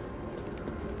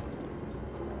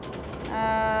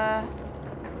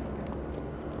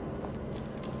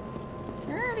I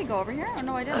already go over here? Oh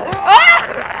no, I didn't.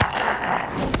 Ah!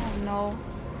 Oh no.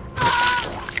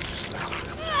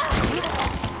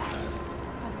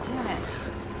 God damn it.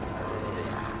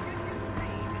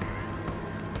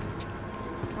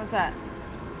 What's that?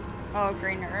 Oh,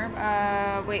 green herb.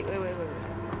 Wait.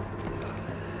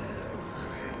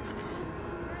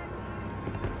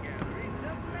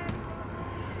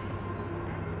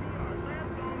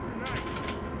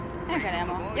 I got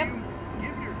ammo. Yep.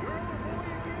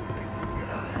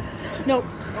 Nope.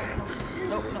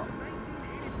 Nope.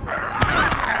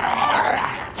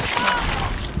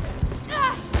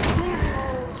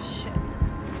 Shit.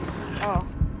 Oh.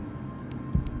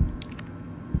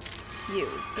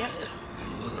 Used. Yep.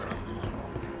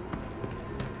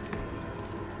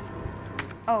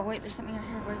 Oh, wait, there's something over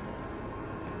here. What is this?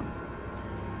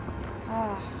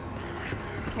 Oh.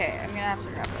 Okay, I'm gonna have to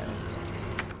grab this.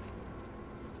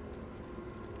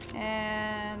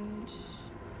 And...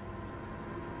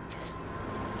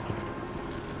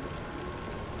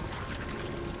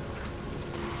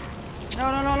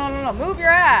 No. Move your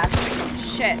ass.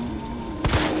 Shit.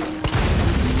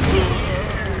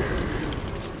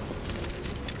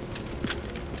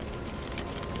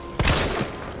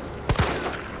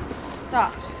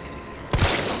 Stop.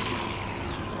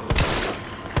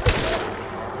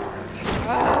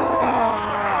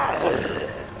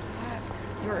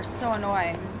 You are so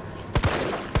annoying.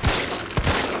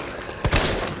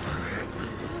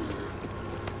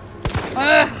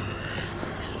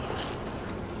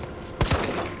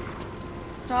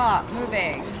 Stop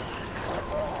moving.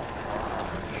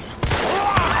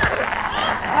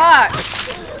 Fuck!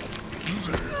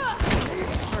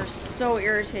 You're so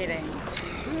irritating.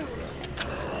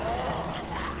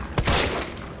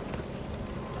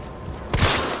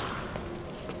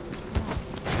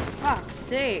 Fuck's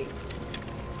sakes.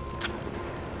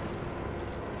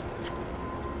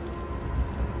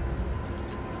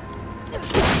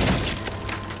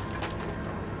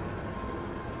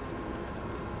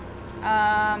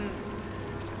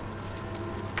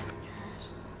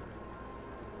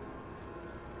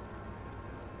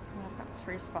 I've got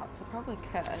 3 spots. I probably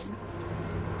could.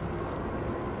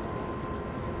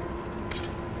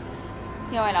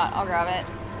 Yeah, why not? I'll grab it.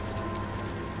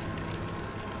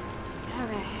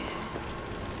 Okay.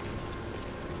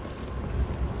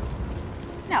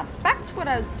 Now, back to what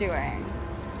I was doing.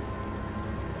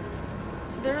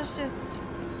 So there was just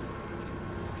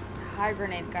high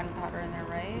grenade gunpowder in there,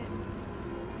 right?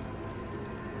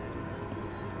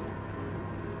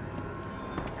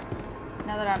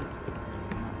 Now that I'm...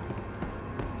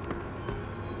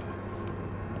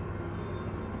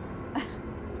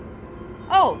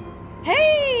 Oh!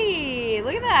 Hey!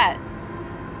 Look at that!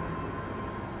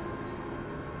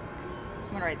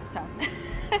 I'm gonna write this down.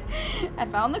 I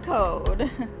found the code.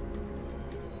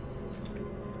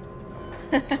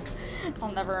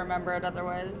 I'll never remember it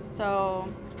otherwise, so...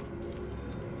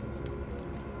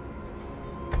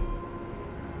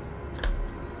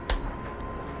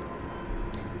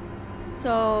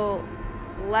 So,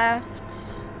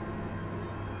 left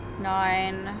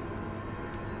 9,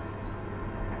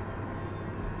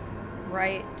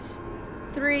 right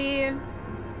 3,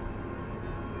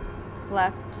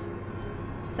 left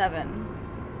 7.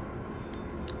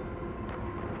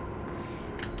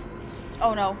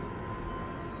 Oh no.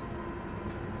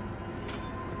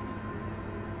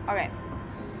 Okay.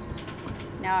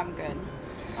 Now I'm good.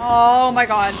 Oh my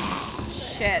god.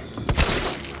 Shit.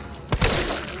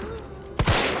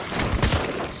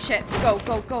 Shit. Go,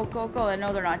 go, go, go, go. I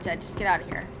know they're not dead. Just get out of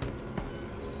here.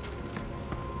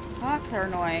 Fuck, they're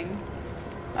annoying.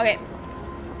 Okay.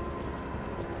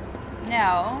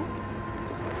 Now.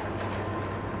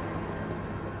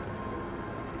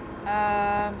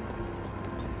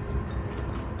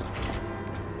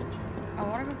 I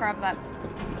want to go grab that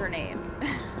grenade.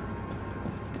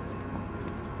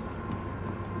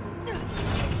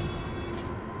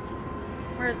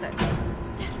 Where is it?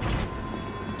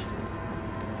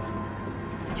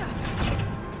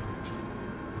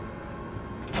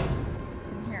 It's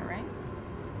in here, right?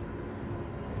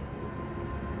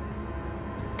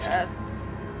 Yes.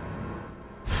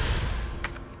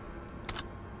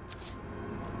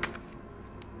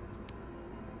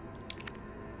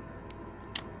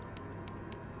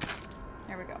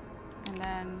 There we go. And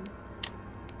then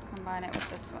combine it with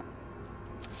this one.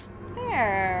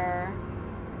 There.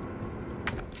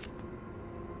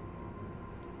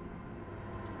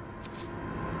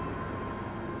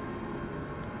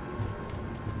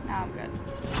 Now I'm good.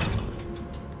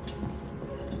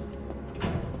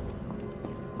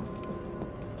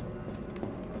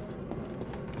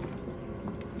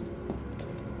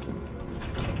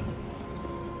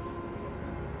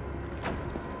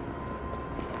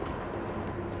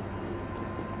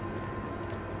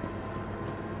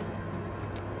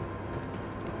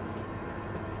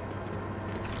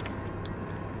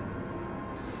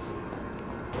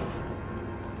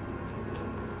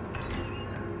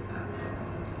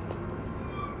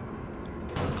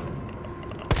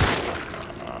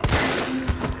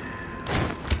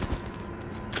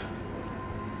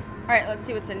 Alright, let's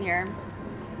see what's in here.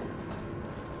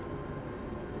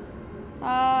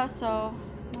 So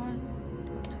 1,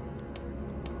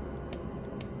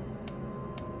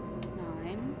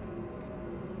 9.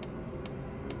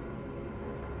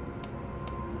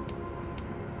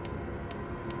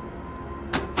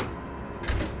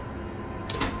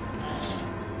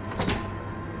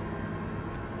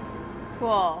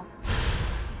 Cool.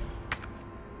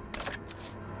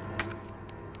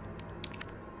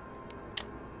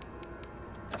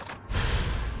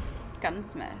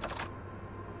 Gunsmith.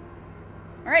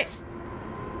 Alright.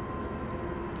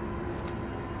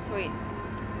 Sweet.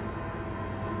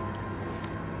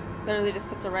 Literally just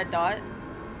puts a red dot.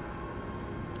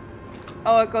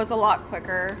 Oh, it goes a lot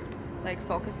quicker, like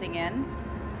focusing in.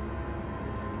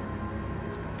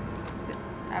 So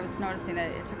I was noticing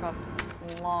that it took a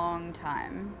long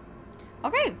time.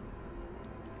 Okay.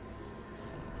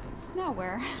 Now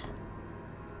where?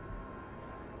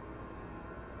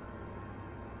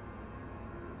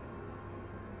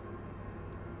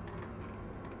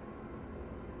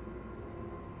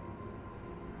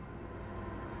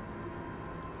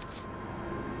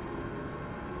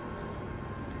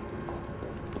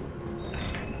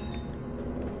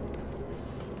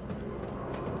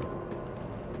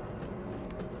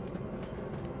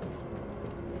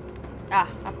 Ah,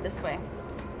 up this way.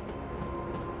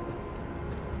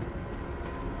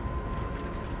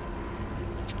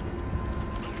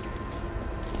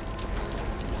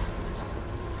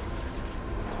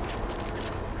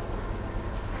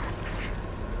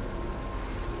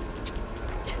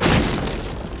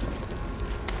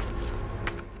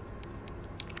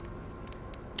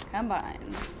 Combine.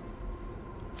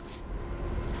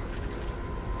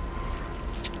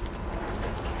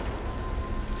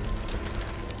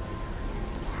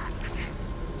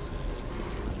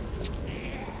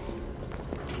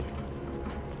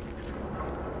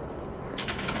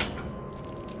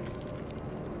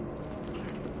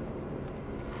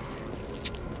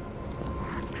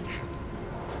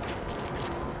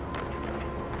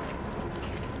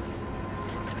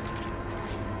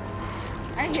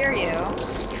 I hear you.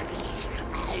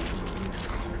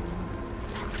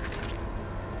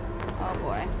 Oh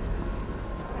boy.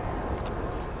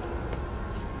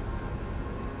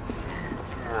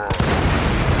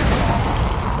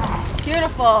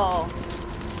 Beautiful.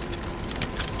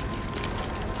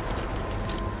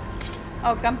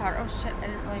 Oh, gunpowder. Oh shit, I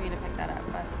didn't really mean to pick that up,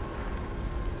 but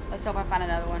let's hope I find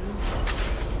another one.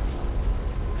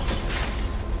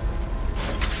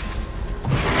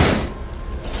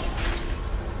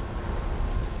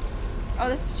 Oh,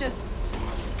 this is just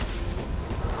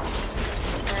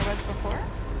where I was before?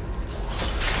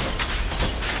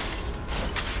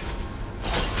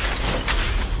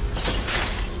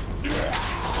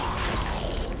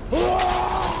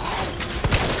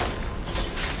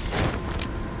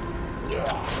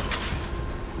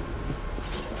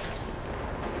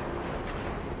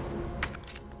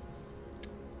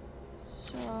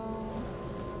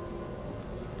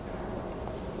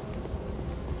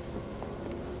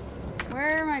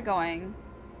 I going?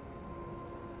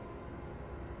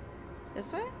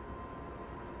 This way?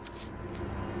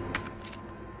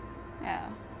 Yeah.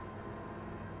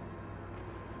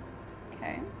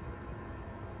 Okay.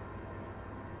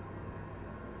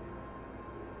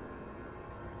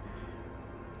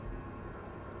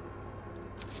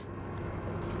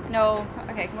 No.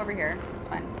 Okay, come over here. It's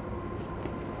fine.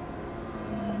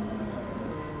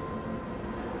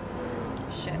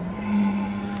 Shit.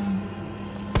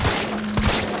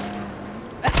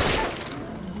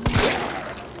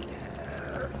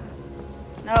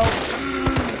 No.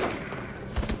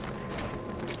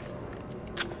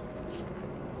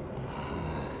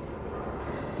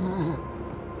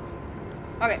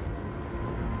 Okay.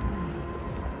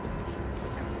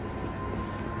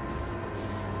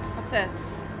 What's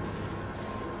this?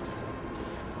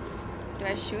 Do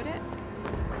I shoot it?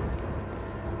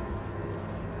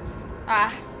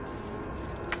 Ah.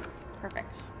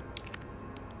 Perfect.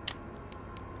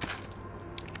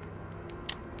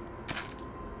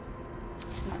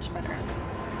 Much better.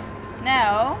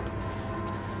 Now.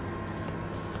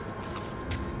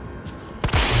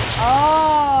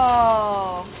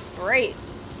 Oh, great.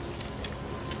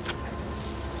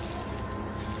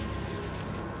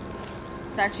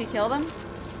 Did I actually kill them?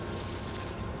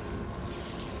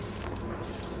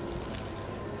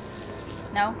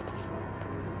 No?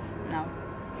 No.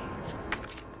 Okay.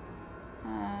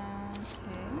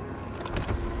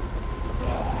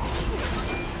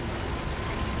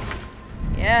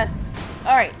 Yes.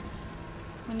 Alright.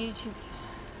 We need to choose...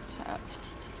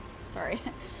 Sorry.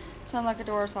 To unlock a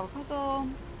door or solve a puzzle.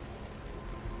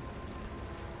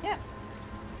 Yeah.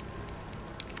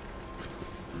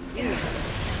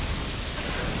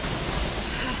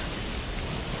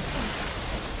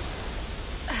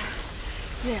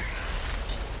 There.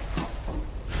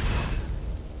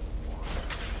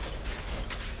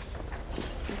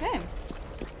 Okay.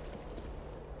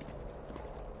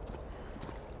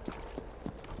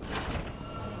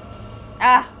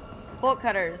 Ah! Bolt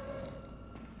cutters.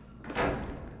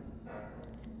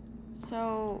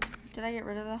 So, did I get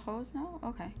rid of the hose now?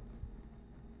 Okay.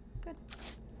 Good.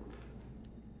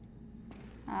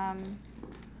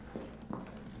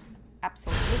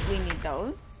 Absolutely need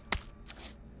those.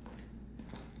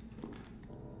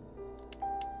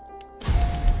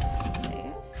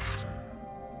 Save.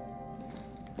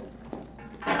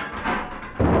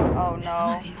 Oh no. It's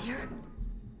not in here.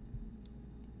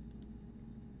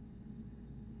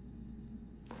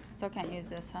 So can't use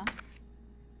this, huh?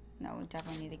 No, we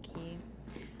definitely need a key.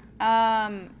 I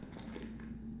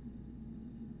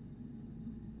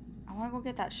want to go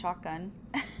get that shotgun.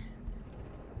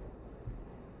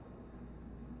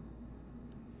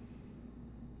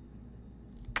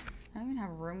 I don't even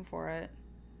have room for it.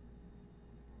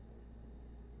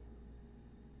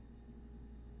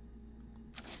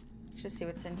 Let's just see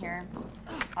what's in here.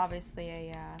 Obviously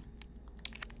a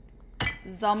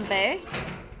zombie.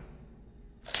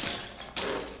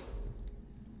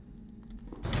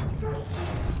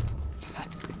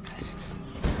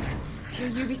 Your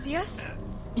UBCS?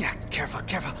 Yeah, careful,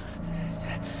 careful.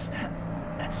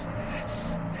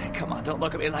 Come on, don't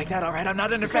look at me like that, all right? I'm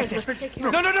not an infected.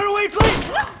 No, wait, please!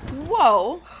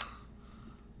 Whoa.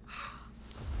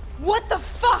 What the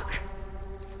fuck?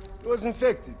 He was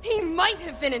infected. He might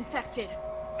have been infected.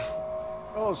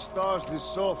 Oh, stars, this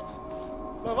soft.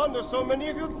 No wonder so many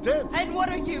of you dead. And what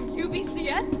are you,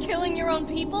 UBCS? Killing your own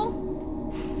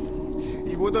people?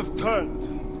 He would have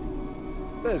turned.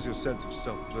 There's your sense of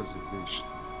self-preservation.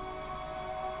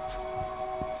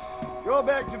 Go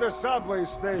back to the subway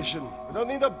station. We don't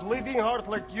need a bleeding heart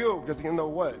like you getting in the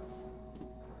way.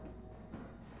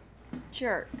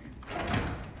 Jerk.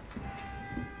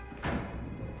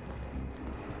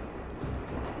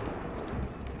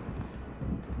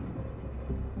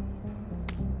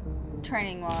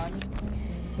 Training log.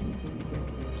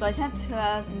 July 10th,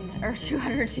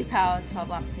 202 pounds, 12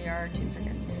 laps the yard, 2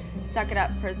 circuits. Suck it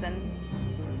up, prison.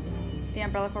 The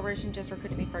Umbrella Corporation just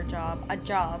recruited me for a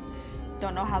job.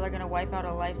 Don't know how they're gonna wipe out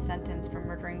a life sentence for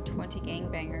murdering 20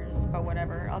 gangbangers, but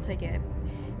whatever, I'll take it.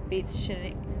 Beats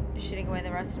shitting away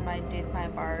the rest of my days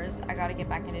behind bars. I gotta get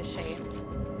back into shape.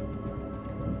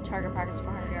 Target practice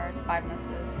 400 yards, 5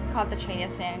 misses. Caught the chain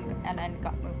yesterday and then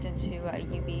got moved into a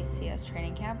UBCS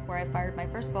training camp where I fired my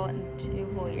first bullet in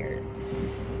 2 whole years.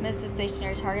 Missed a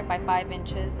stationary target by 5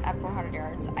 inches at 400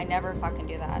 yards. I never fucking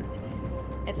do that.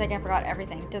 It's like I forgot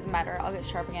everything. Doesn't matter. I'll get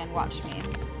sharp again. Watch me.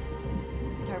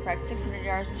 Target practice 600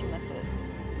 yards, 2 misses.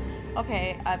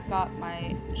 Okay, I've got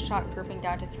my shot grouping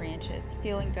down to 3 inches.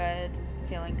 Feeling good.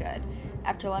 Feeling good.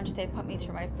 After lunch, they put me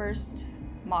through my first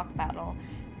mock battle.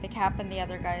 The Cap and the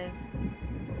other guys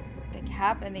The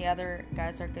Cap and the other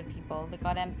guys are good people. The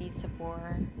goddamn beasts of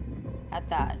war at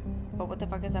that. But what the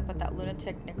fuck is up with that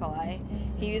lunatic Nikolai?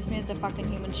 He used me as a fucking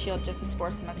human shield just to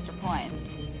score some extra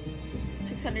points.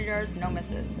 600 yards, no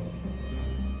misses.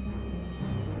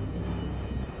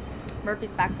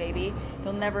 Murphy's back, baby.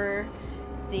 You'll never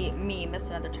see me miss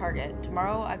another target.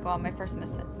 Tomorrow, I go on my first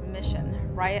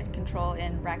mission. Riot control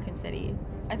in Raccoon City.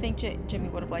 I think Jimmy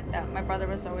would have liked that. My brother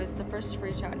was always the first to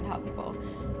reach out and help people.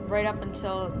 Right up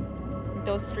until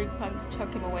those street punks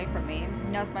took him away from me.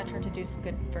 Now's my turn to do some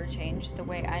good for a change, the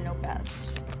way I know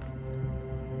best.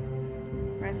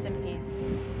 Rest in peace.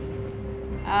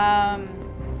 Yeah,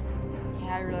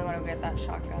 I really want to get that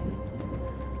shotgun.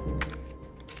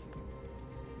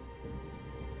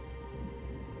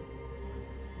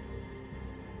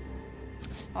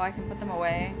 Oh, I can put them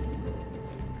away.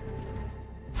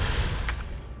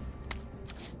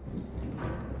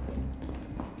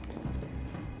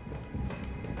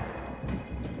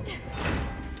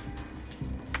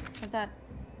 That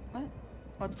what?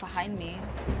 Oh, it's behind me.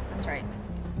 That's right.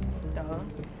 Duh.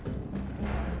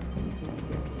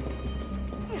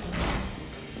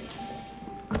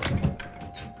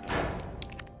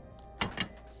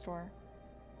 Store.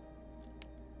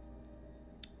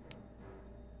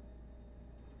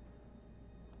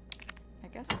 I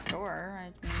guess store. I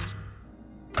mean,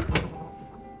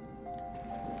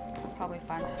 probably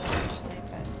find some eventually,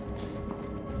 but.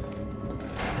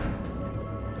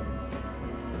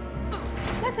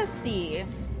 Let us see.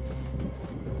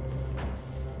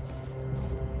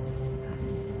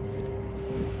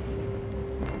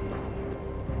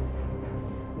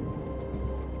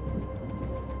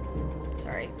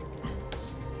 Sorry.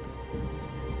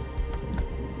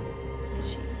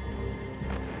 Is she?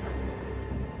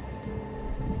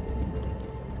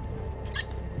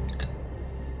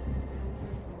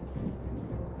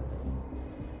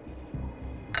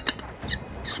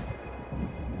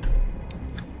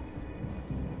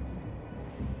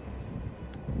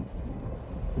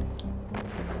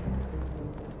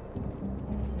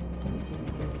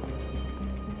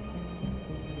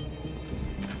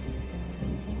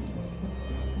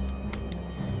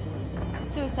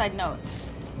 Suicide note.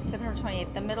 September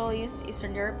 28th. The Middle East,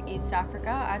 Eastern Europe, East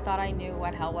Africa. I thought I knew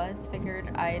what hell was.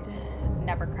 Figured I'd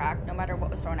never crack, no matter what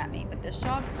was thrown at me. But this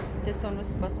job, this one was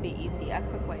supposed to be easy. A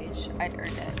quick wage. I'd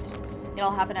earned it. It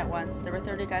all happened at once. There were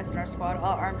 30 guys in our squad,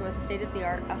 all armed with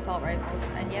state-of-the-art assault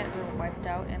rifles, and yet we were wiped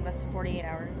out in less than 48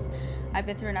 hours. I've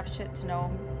been through enough shit to know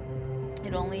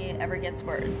it only ever gets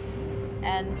worse.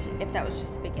 And if that was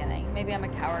just the beginning. Maybe I'm a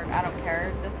coward. I don't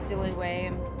care. This is the only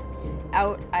way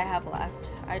out I have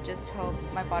left. I just hope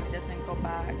my body doesn't go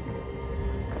back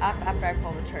up after I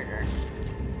pull the trigger.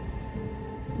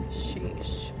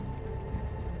 Sheesh.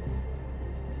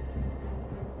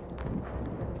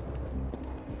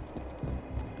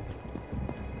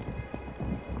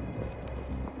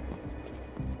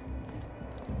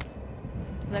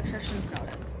 Electrician's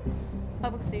notice.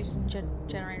 Public safety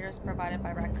generators provided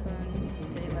by Raccoon's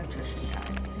City Electrician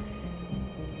Guide.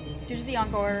 Due to the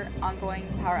ongoing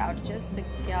power outages, the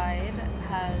guide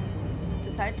has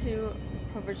decided to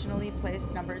provisionally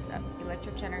place numbers of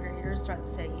electric generators throughout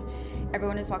the city.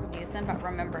 Everyone is welcome to use them, but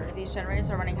remember, these generators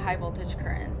are running high voltage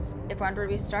currents. If one were to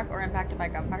be struck or impacted by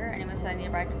gunfire, anyone standing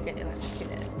nearby could get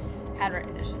electrocuted.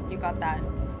 Handwritten edition. You got that.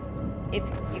 If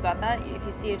you got that, if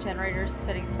you see a generator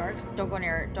spitting sparks, don't go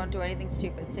near it. Don't do anything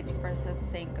stupid. Safety first, as the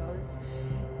saying goes.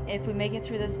 If we make it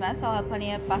through this mess, I'll have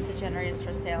plenty of busted generators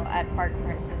for sale at bargain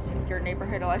prices. Your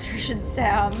neighborhood electrician,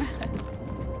 Sam.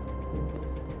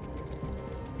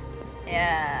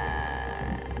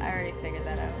 Yeah, I already figured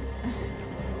that out.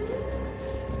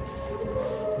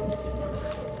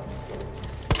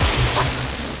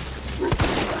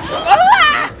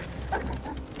 Ah!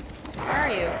 Where are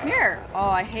you? Come here. Oh,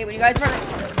 I hate when you guys run.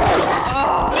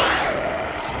 Oh.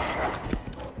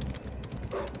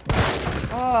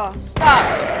 Oh, stop!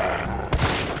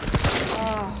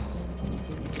 Oh.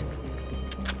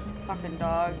 Fucking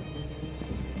dogs.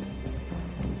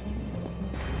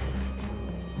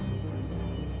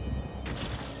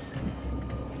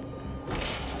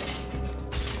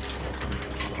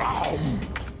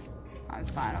 I'm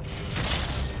fine.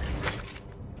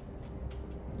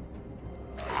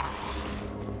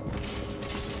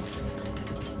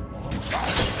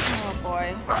 Oh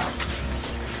boy.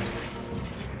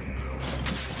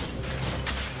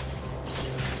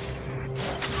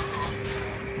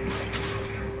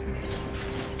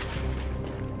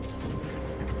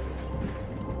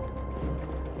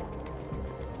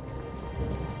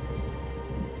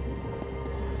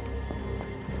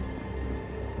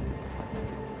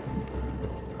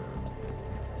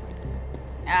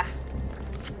 Ah.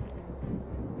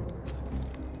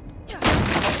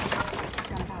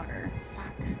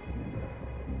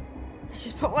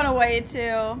 just put one away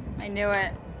too. I knew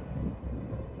it.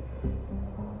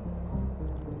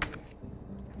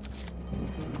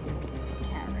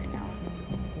 Can't right now.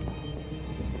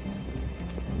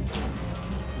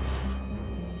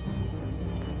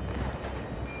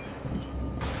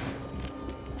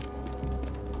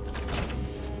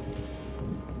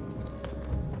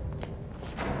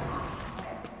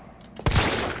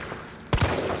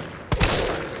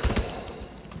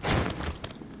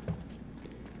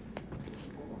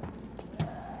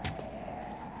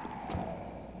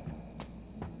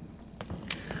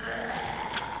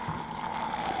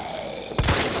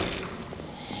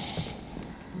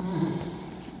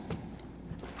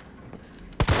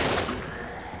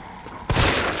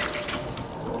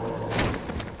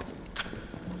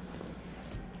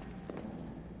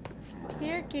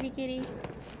 Here, kitty kitty.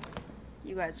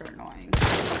 You guys are annoying.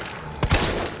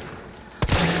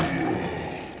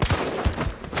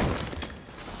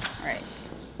 Alright.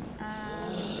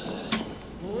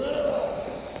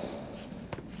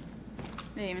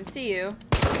 Didn't even see you.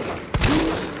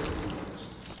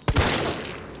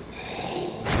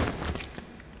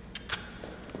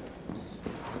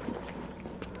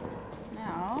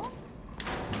 Now.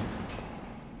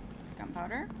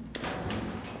 Gunpowder.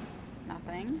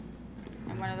 Nothing.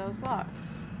 And one of those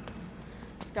locks.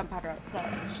 It's gunpowder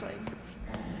outside, actually.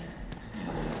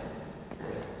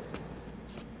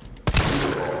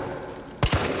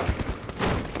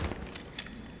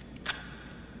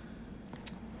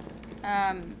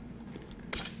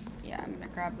 Yeah, I'm gonna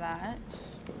grab that.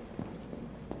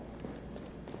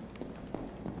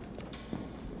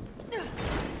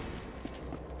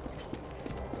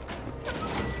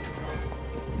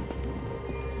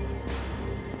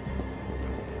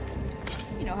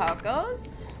 You know how it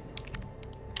goes.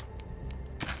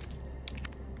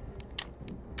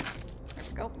 There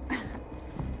we go.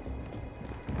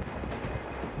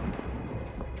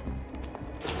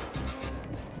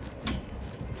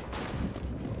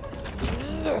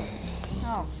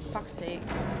 Oh, fuck's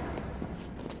sakes.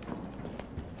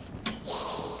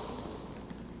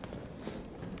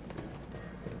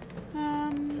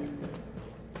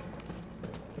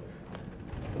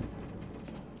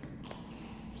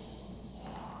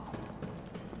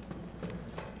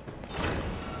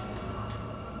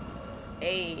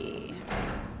 Hey.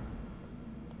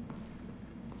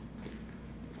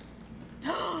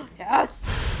 Yes!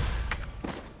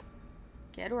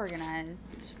 Get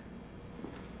organized.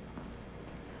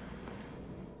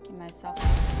 Give myself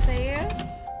a save.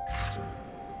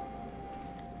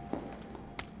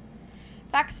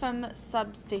 Facts from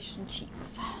Substation Chief.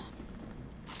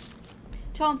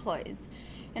 To all employees.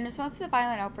 In response to the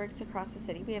violent outbreaks across the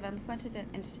city, we have implemented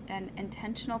an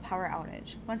intentional power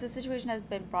outage. Once the situation has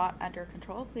been brought under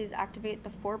control, please activate the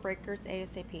 4 breakers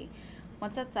ASAP.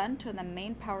 Once that's done, turn the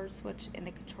main power switch in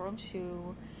the control room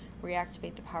to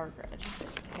reactivate the power grid.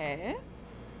 Okay.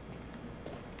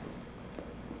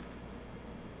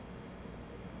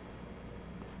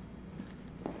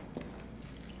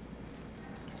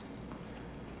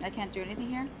 I can't do anything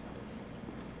here?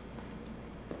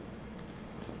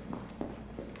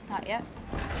 Not yet.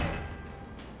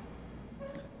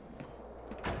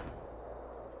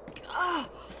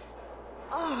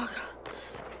 Oh,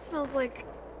 it smells like...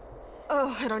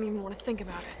 Oh, I don't even want to think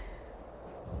about it.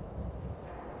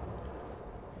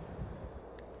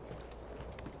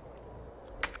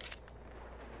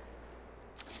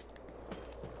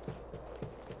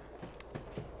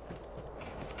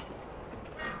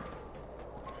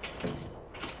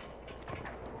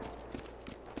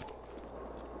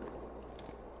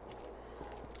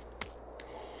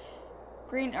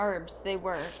 Green herbs, they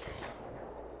work.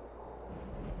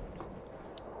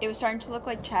 It was starting to look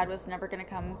like Chad was never going to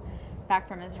come back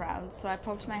from his rounds, so I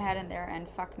poked my head in there and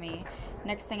fuck me.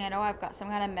 Next thing I know, I've got some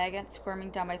kind of maggot squirming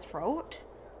down my throat.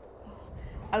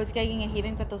 I was gagging and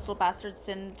heaving, but those little bastards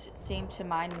didn't seem to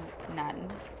mind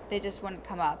none. They just wouldn't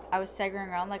come up. I was staggering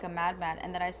around like a madman,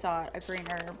 and then I saw a green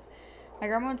herb. My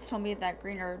grandma once told me that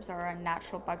green herbs are a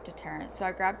natural bug deterrent, so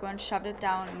I grabbed one, shoved it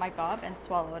down my gob, and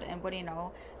swallowed, and what do you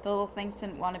know, the little things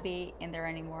didn't want to be in there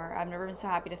anymore. I've never been so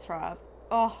happy to throw up.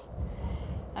 Oh,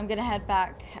 I'm gonna head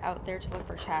back out there to look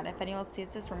for Chad. If anyone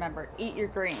sees this, remember, eat your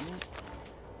greens.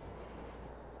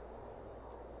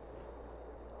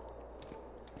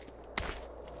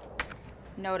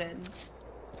 Noted.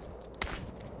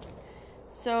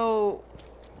 So...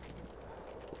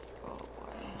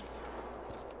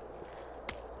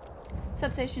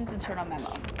 Substation's internal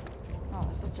memo. Oh, I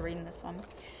was supposed to read in this one.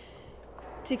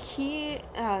 The key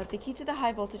to the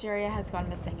high voltage area has gone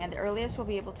missing, and the earliest we'll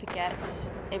be able to get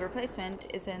a replacement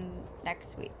is in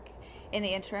next week. In the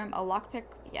interim, a lockpick,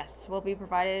 yes, will be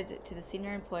provided to the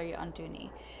senior employee on duty.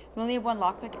 We only have one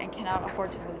lockpick and cannot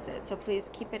afford to lose it, so please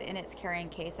keep it in its carrying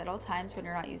case at all times when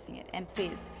you're not using it. And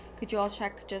please, could you all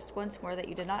check just once more that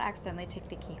you did not accidentally take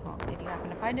the key home? If you happen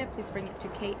to find it, please bring it to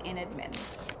Kate in admin.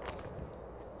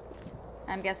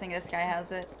 I'm guessing this guy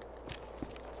has it.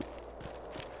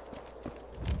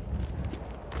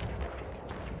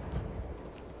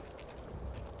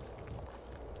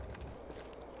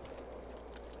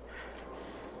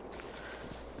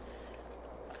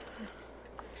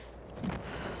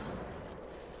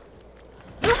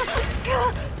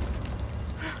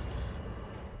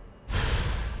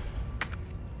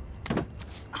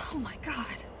 Oh my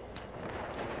god.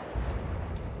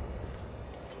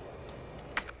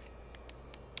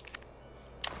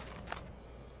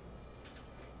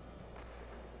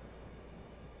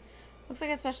 Looks like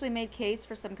a specially made case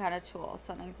for some kind of tool.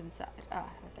 Something's inside. Ah,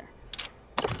 right there.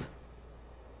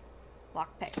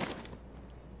 Lockpick.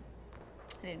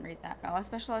 I didn't read that. Oh, a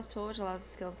specialized tool which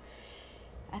allows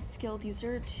a skilled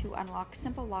user to unlock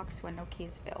simple locks when no key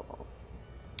is available.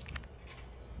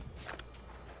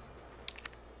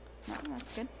 Oh,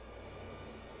 that's good.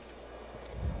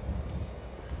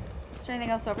 Is there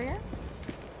anything else over here?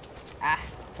 Ah.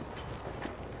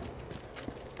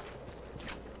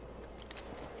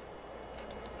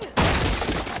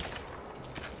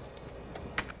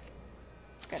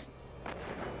 Good.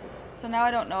 So now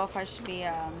I don't know if I should be,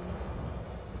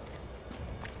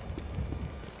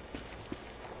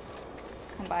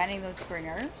 combining those green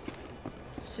herbs.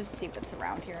 Let's just see what's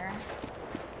around here.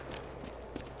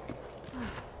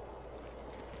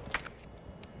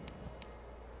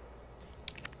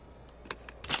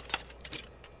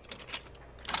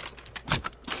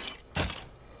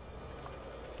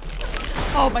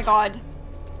 Oh my god.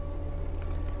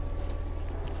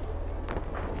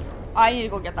 I need to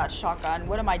go get that shotgun.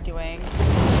 What am I doing?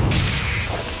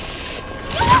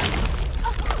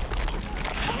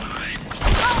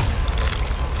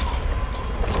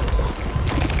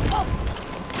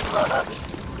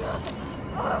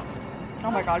 Oh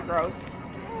my god, gross.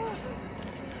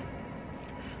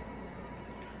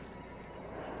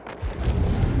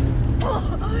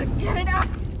 Get it out!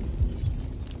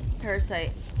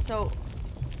 Parasite. So...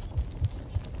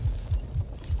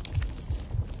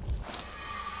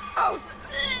 Out!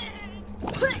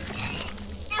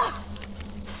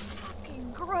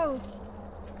 Fucking gross.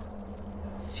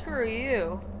 Screw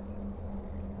you.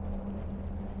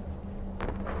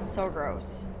 So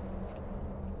gross.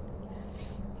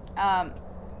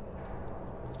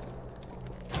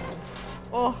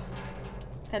 Oh,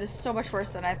 that is so much worse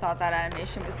than I thought that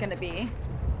animation was gonna be.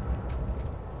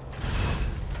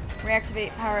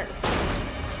 Reactivate power at the station.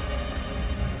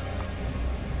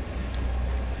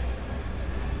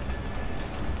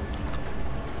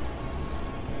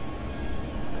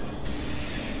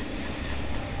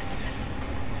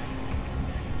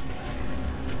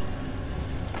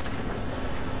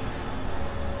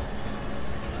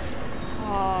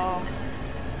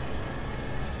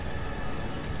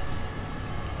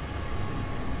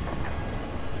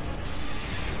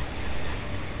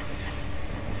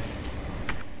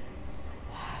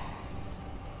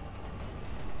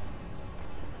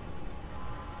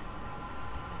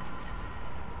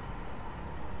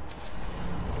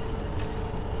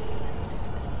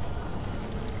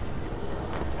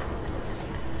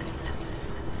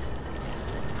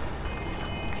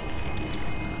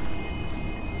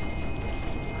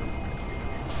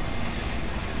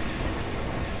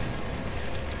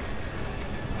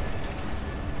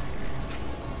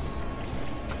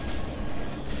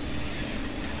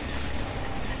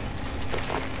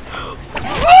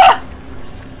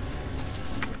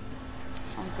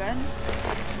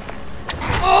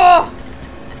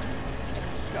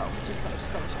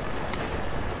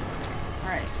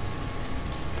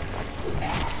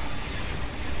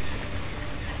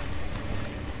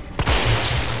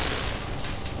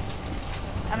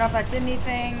 I don't know if that did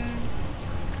anything.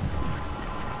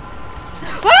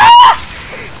 Ah!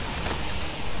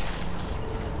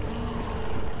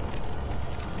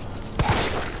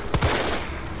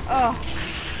 Oh.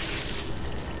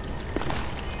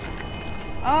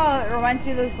 Oh, it reminds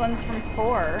me of those ones from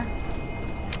 4.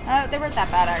 They weren't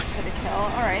that bad actually to kill.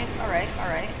 Alright, alright,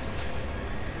 alright.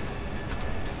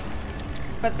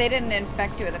 But they didn't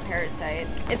infect you with a parasite.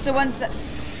 It's the ones that...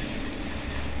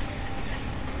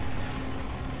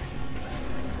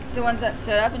 It's the ones that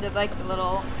stood up and did like the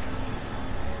little...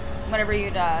 Whenever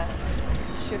you'd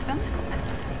shoot them.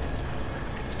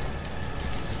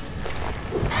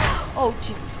 Oh,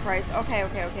 Jesus Christ. Okay,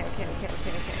 okay, okay, okay, okay, okay,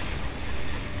 okay.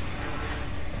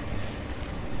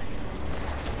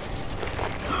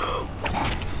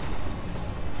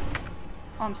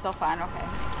 Oh, I'm still fine. Okay.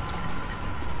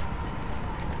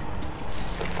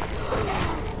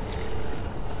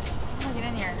 How do I get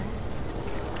in here?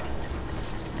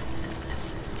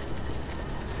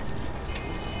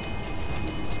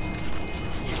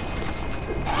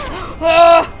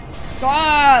 Ah,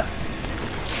 stop!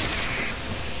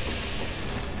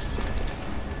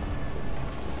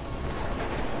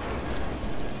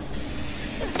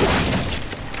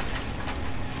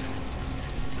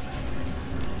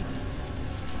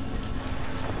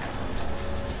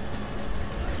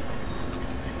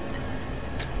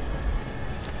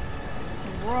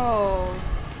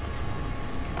 Gross.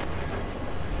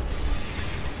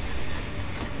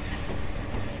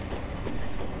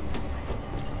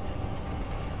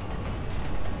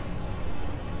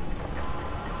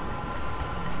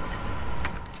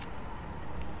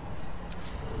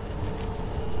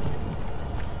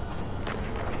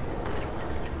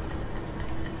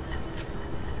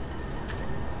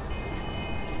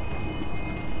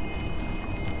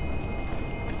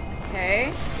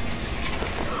 Okay.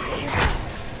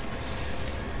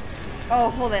 Oh,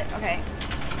 hold it. Okay.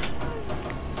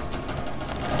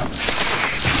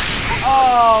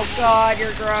 Oh, God,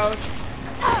 you're gross.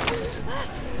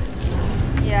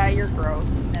 Yeah, you're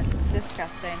gross.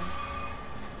 Disgusting.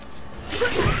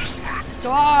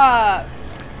 Stop!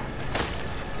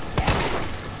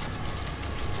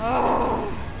 Oh.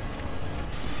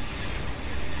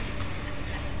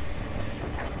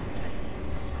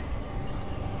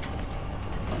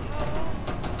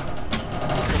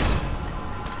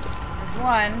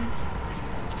 One.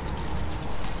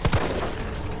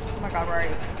 Oh my God, where are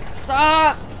you?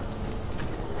 Stop!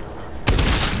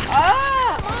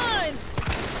 Ah! Come on!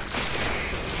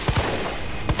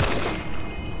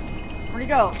 Where'd he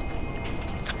go?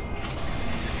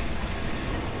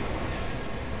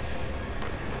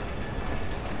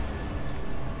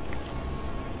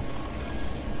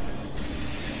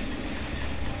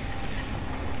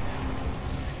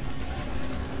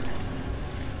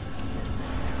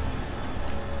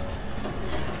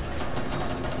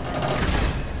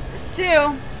 Two.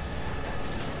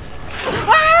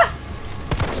 Ah!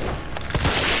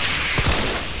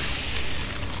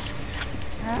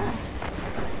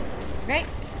 Okay.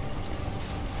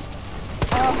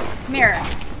 Oh, come here.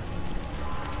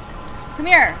 Come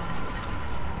here.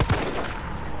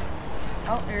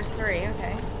 Oh, there's three.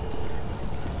 Okay.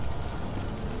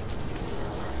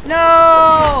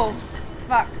 No!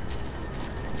 Fuck.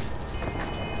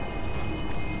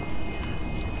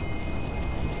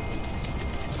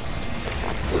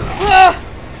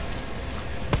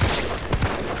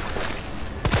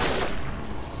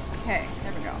 Okay,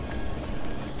 there we go.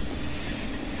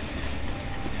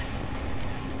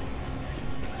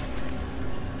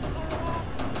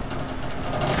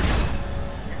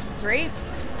 There's three.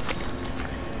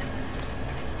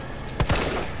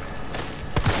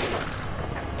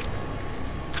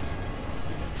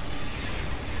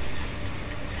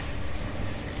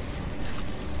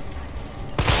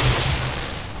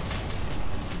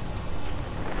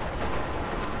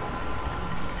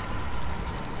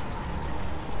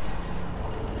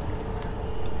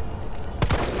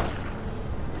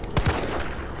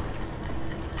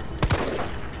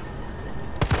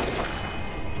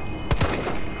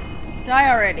 Die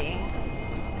already.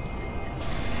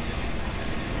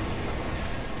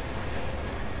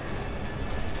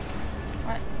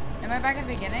 What? Am I back at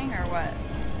the beginning or what?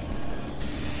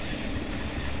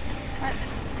 What?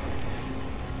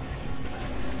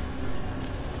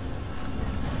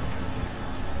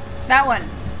 That one.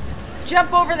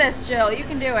 Jump over this, Jill. You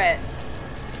can do it.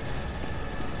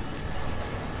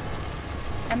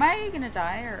 Am I gonna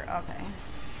die or okay?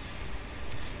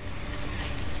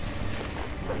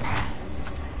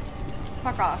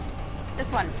 Fuck off.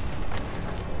 This one.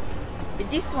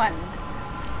 This one.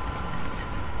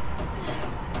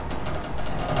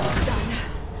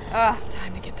 Done.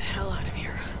 Time to get the hell out of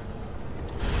here.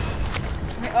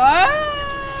 Ah!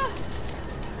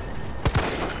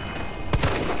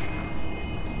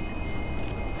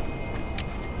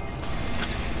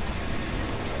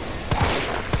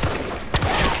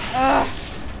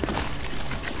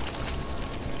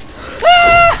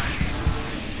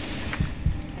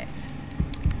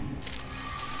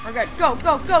 We're good. Go,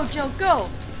 go, go, Jill, go!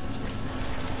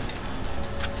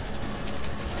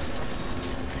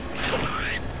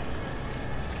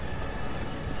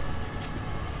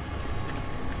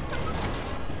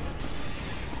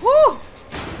 Whew!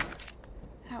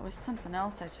 That was something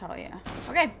else, I tell you.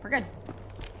 Okay, we're good.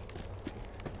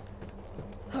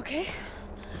 Okay.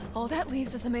 All that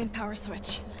leaves is the main power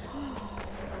switch.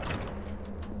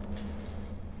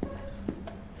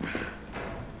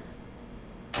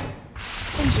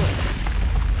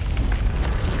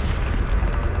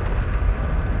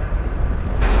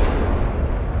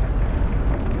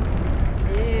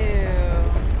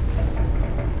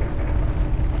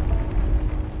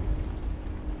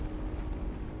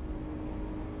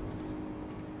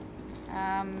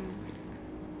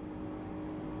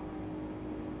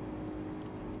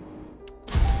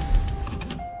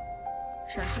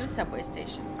 Return to the subway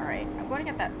station. Alright, I'm going to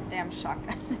get that damn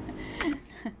shotgun.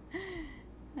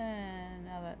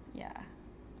 Now that, yeah.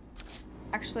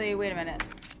 Actually, wait a minute.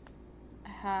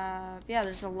 Yeah,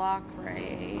 there's a lock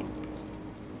right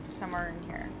somewhere in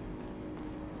here.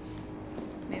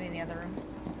 Maybe in the other room.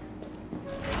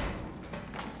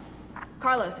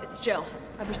 Carlos, it's Jill.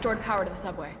 I've restored power to the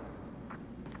subway.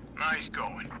 Nice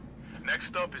going.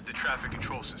 Next up is the traffic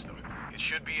control system. It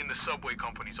should be in the subway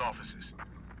company's offices.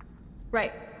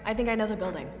 Right. I think I know the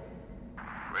building.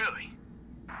 Really?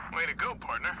 Way to go,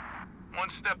 partner. One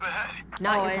step ahead.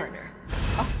 Not your partner.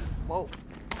 Oh, whoa.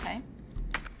 Okay.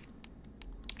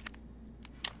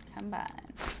 Combine.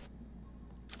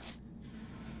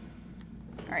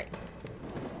 Alright.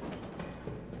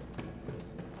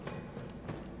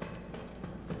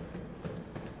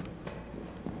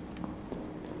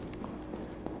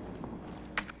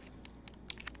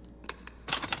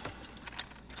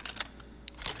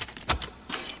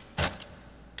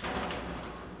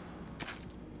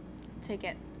 Take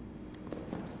it.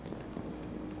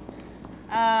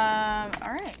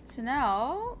 Alright, so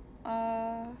now,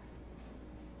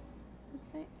 let's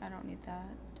see, I don't need that.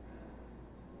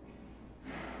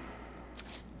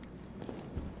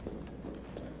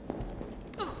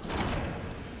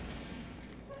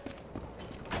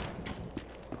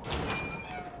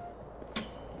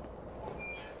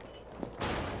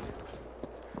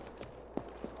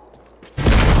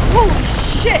 Holy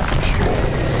shit!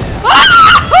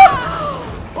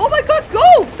 Oh my god,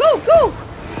 go! Go, go!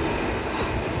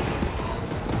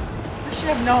 I should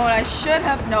have known, I should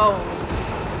have known.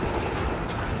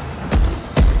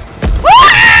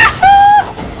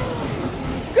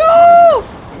 Go!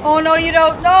 Oh no, you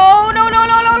don't. No, no, no,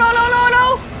 no, no, no, no, no,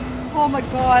 no! Oh my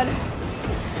god.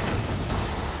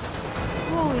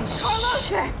 Holy Carlos,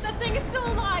 shit. that thing is still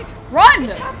alive. Run!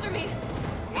 It's after me.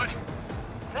 What?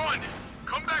 Run!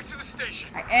 Come back to the station.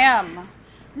 I am.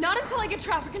 Not until I get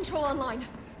traffic control online.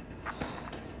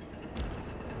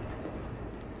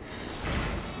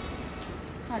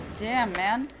 God damn,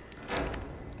 man.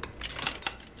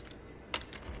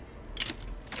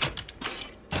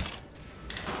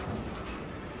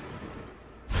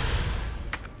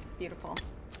 Beautiful.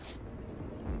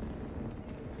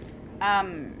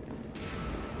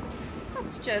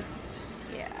 Let's just,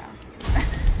 yeah.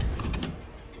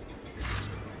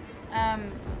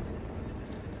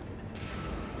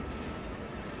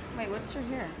 Wait, what's through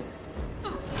here?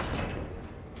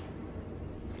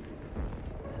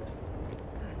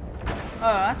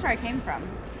 Oh, that's where I came from.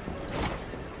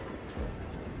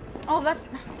 Oh, that's,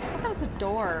 I thought that was a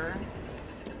door.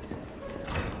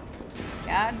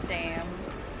 God damn.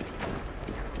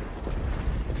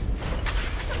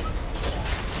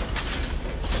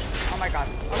 Oh my god.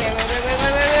 Okay, wait.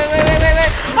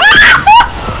 Ah!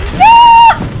 No!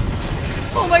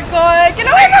 Oh my god, get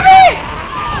away from me!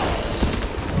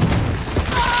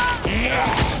 Get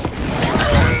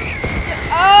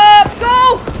up,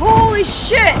 go! Holy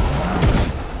shit!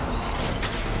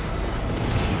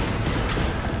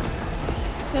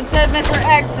 So instead of Mr.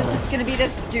 X, this is gonna be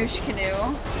this douche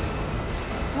canoe.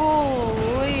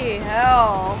 Holy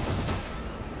hell.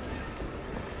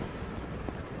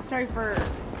 Sorry for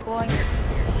blowing your...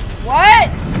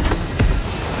 What?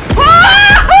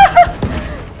 Ah!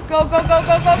 Go, go, go,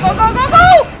 go, go, go, go, go,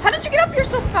 go! How did you get up here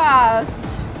so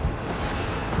fast?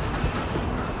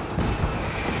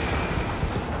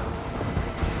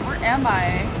 Where am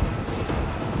I?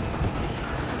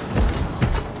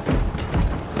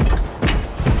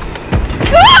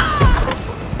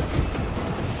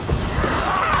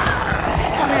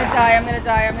 I'm gonna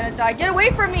die, I'm gonna die. Get away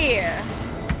from me! I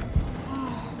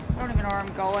don't even know where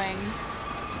I'm going.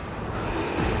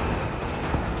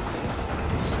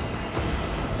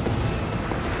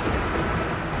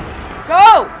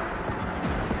 Go!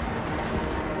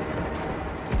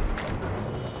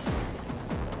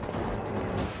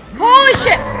 Holy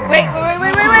shit! Wait.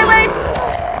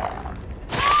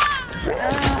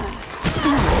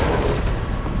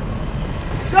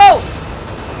 Go!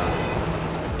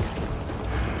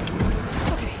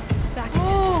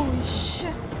 Holy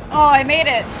shit. Oh, I made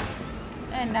it.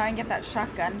 And now I can get that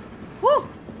shotgun. Whew!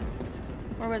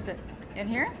 Where was it? In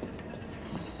here?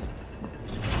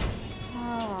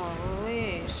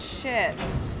 Holy shit.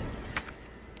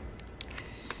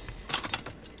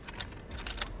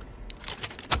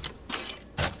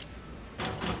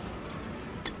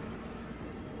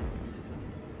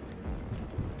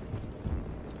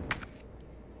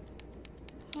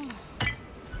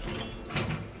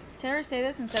 Did I ever say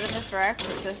this instead of Mr. X?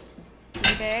 It's just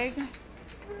D-bag.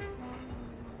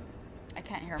 I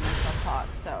can't hear myself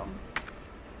talk, so.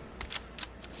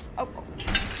 Oh.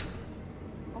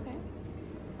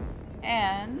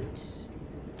 And there's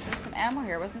some ammo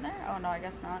here, wasn't there? Oh no, I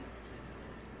guess not.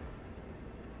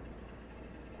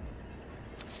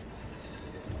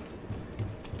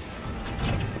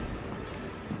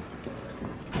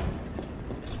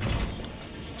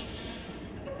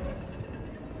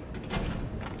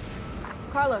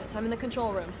 Carlos, I'm in the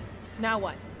control room. Now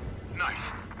what?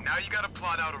 Nice. Now you gotta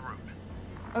plot out a route.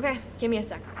 Okay, give me a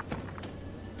sec.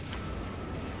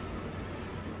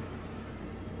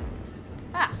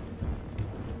 Ah.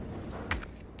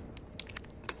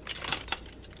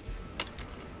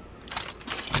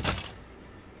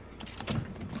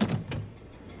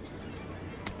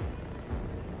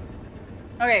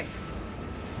 Okay.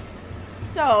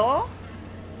 So,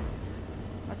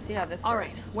 let's see how this works. All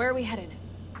right, where are we headed?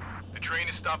 The train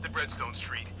is stopped at Redstone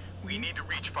Street. We need to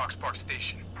reach Fox Park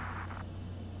Station.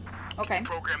 Okay. Can you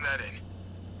program that in?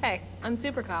 Hey, I'm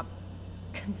Super Cop.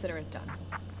 Consider it done.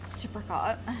 Super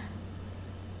Cop.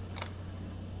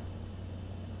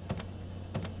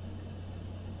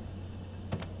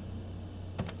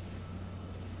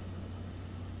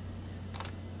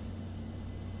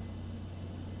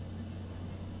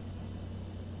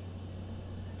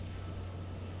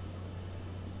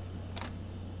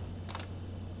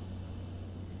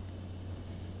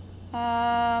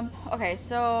 Okay,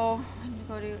 so I'm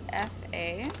gonna go to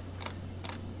FA.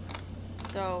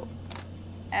 So,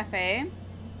 FA.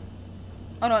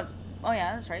 Oh no, it's, oh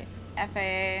yeah, that's right.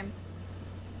 FA.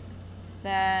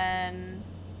 Then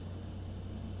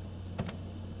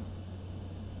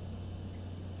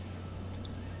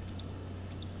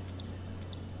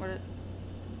what it,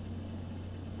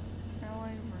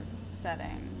 railway route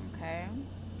setting, okay.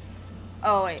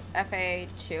 Oh wait,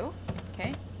 FA2,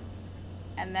 okay.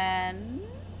 And then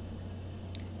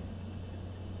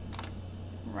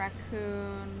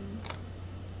Raccoon.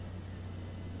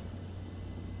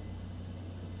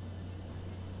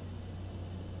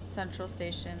 Central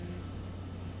Station.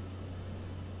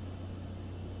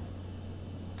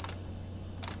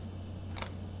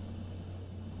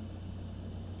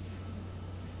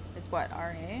 Is what, RA?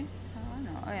 I don't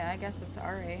know. Oh yeah, I guess it's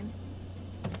RA.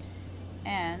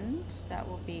 And that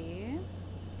will be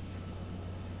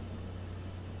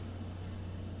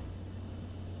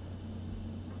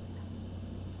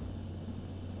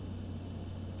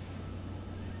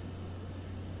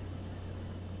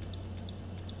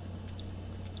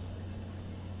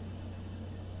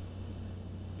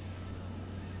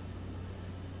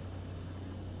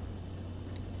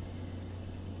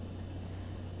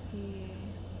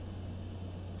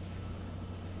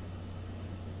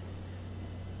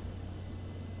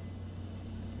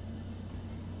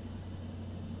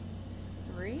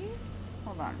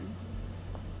hold on.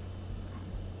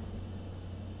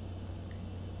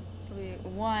 This will be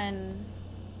 1.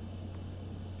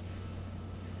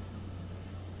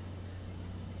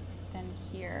 Then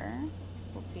here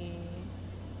will be.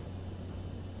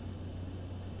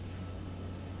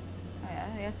 Oh yeah,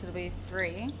 I guess it'll be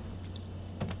 3.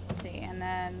 Let's see, and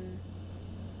then.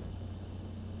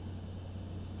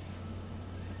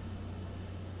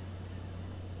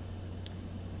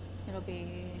 It'll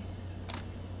be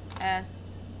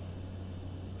S8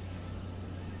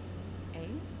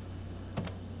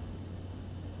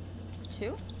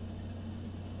 2.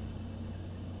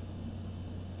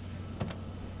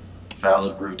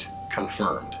 Valid route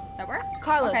confirmed. That work?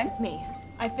 Carlos, okay. It's me.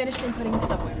 I finished inputting the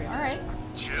subway rail. Alright.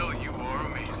 Jill, you are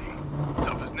amazing.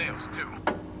 Tough as nails, too.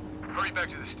 Hurry back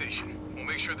to the station. We'll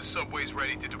make sure the subway's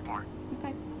ready to depart.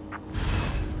 Okay.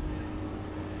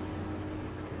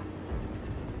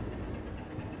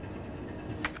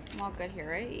 I'm all good here,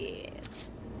 right?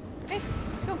 Yes. Okay,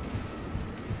 let's go.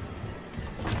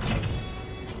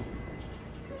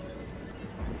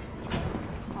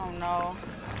 Oh no.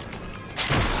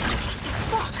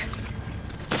 Fuck!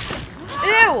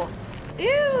 Ew!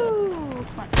 Ew!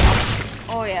 Come on.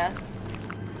 Oh yes.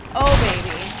 Oh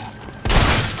baby.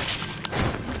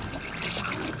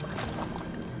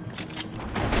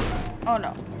 Oh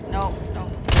no. No,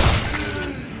 no.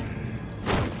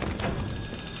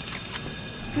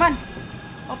 Come on.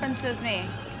 Open sesame.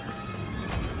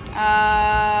 Okay.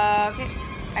 I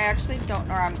actually don't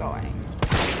know where I'm going.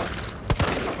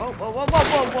 Whoa, whoa, whoa, whoa,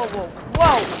 whoa, whoa, whoa.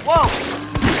 Whoa, whoa.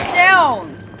 Down.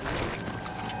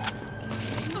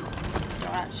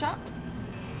 Donut shop.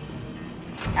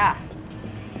 Ah.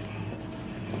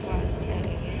 Was a...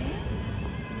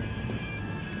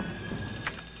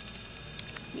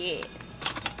 Yes.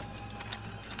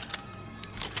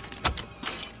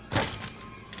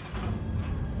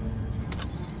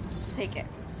 Take it.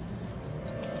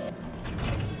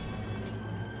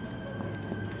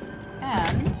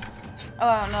 And...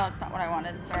 Oh, no, it's not what I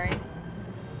wanted. Sorry.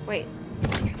 Wait.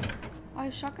 Oh, I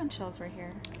have shotgun shells right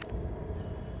here.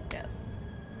 Yes.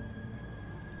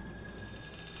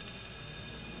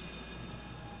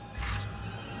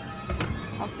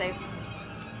 I'll save.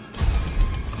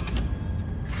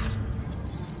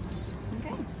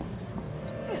 Okay.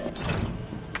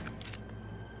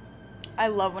 I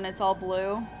love when it's all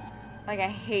blue. Like, I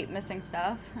hate missing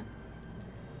stuff.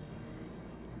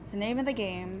 It's the name of the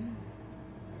game.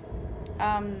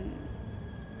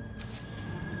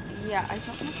 Yeah, I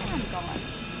don't know where I'm going.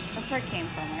 That's where I came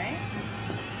from, right?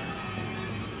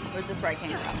 Or is this where I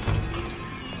came from?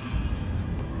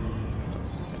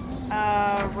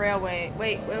 Railway.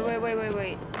 Wait.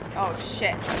 Oh,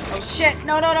 shit. Oh, shit.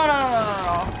 No.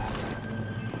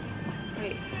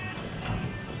 Wait.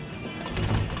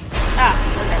 Ah,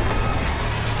 we're good.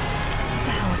 What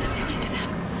the hell was addicted to that?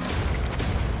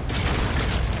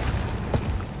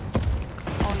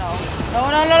 Oh, no. No,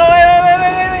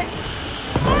 wait.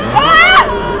 Ah!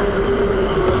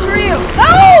 Screw you.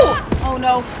 No! Oh,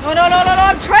 no. No.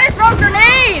 I'm trying to throw a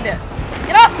grenade!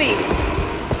 Get off me!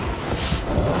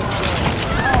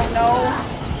 Oh, no.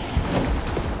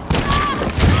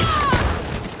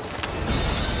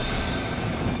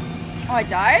 Oh, I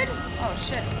died? Oh,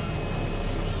 shit.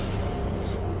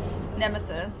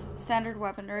 Nemesis. Standard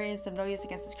weaponry is of no use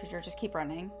against this creature. Just keep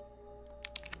running.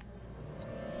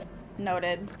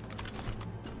 Noted.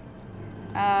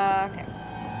 Okay.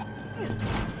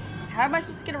 How am I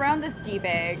supposed to get around this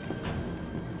D-bag?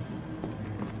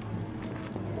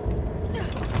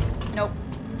 Nope.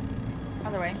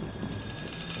 Other way.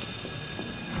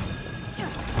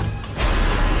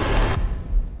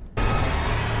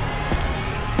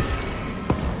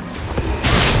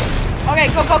 Okay,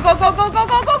 go!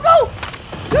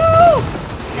 Go!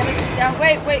 Nemesis down.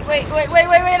 Wait, I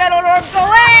don't know where I'm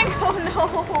going! Oh no!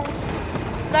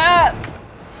 Stop!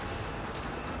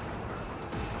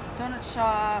 Donut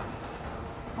shop.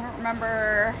 I don't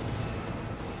remember.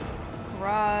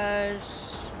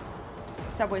 Garage.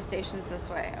 Subway station's this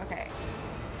way. Okay.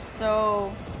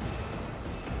 So...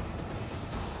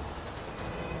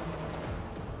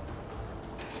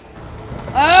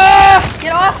 Ah!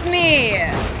 Get off me!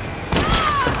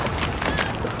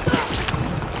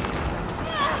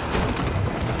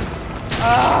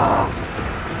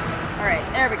 Alright,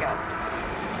 there we go.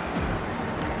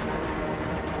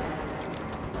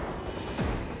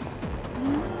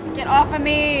 Get off of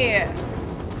me! Am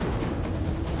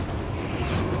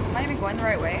I even going the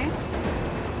right way?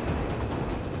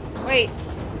 Wait.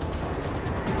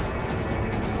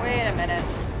 Wait a minute.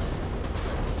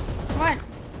 Come on.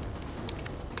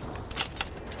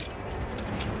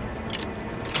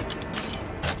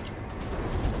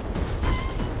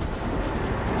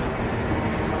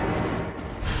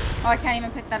 Oh, I can't even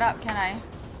pick that up, can I?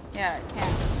 Yeah, I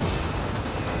can.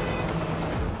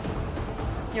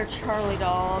 Your Charlie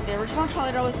doll. The original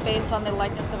Charlie doll was based on the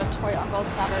likeness of a toy uncle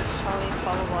standard Charlie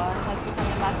blah blah blah. It has become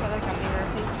the mascot of the company.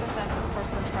 We're pleased to present this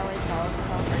porcelain Charlie doll's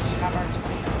celebration of our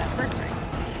 25th anniversary.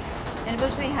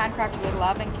 Individually handcrafted with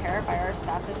love and care by our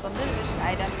staff, this limited edition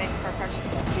item makes for a project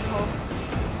gift. We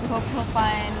hope he'll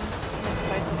find his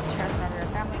place as a cherished member of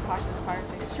your family. Caution, this product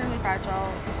is extremely fragile.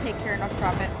 Take care not to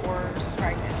drop it or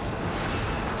strike it.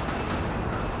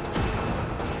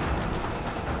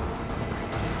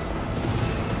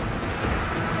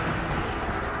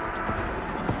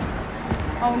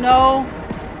 Oh no.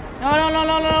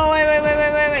 No,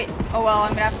 wait. Oh well, I'm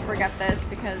gonna have to forget this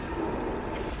because...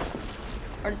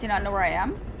 Or does he not know where I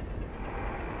am?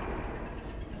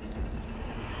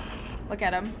 Look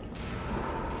at him.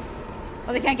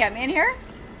 Oh, they can't get me in here?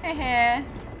 Heh.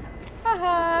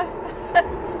 Haha.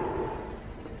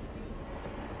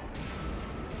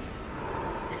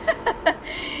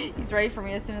 He's ready for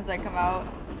me as soon as I come out.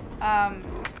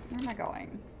 Where am I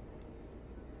going?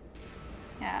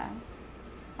 Yeah.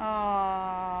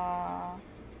 Oh.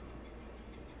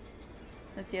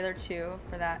 There's the other two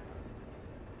for that.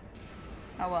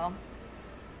 Oh well.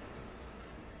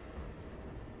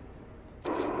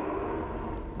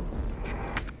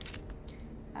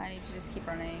 I need to just keep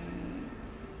running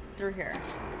through here.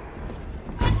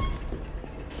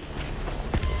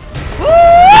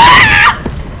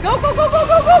 Go!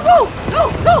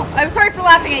 Go! I'm sorry for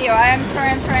laughing at you. I'm sorry.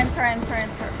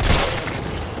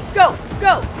 Go!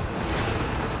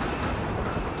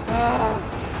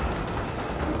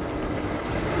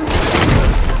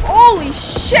 Holy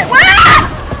shit! Ah!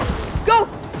 Go!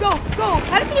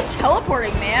 How does he keep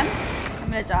teleporting, man?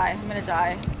 I'm gonna die.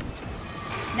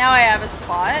 Now I have a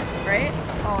spot, right?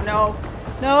 Oh no.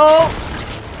 No!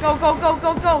 Go!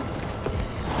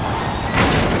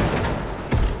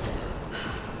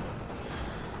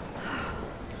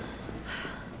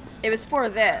 It was for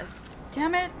this.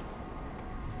 Damn it.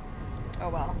 Oh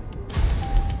well.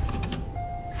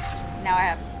 Now I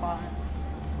have a spot.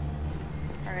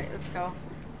 Alright, let's go.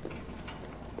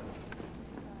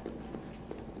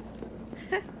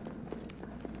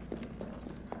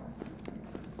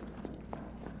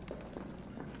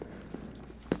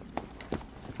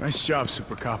 Nice job,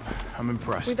 Super Cop. I'm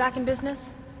impressed. We back in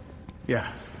business?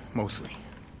 Yeah, mostly.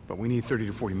 But we need 30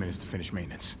 to 40 minutes to finish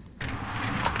maintenance.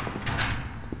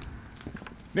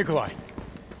 Nikolai,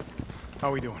 how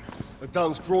are we doing? The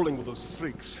town's crawling with those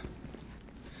freaks.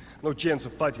 No chance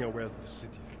of fighting our way out of the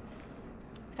city.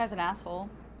 This guy's an asshole.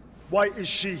 Why is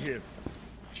she here?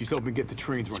 She's helping get the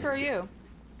trains running. Screw you.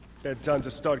 Bad time to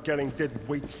start carrying dead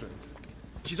weight, friend.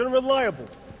 She's unreliable.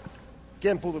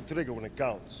 Can't pull the trigger when it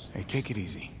counts. Hey, take it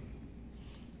easy.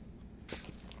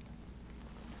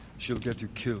 She'll get you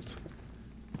killed.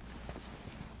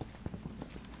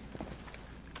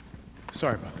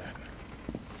 Sorry about that.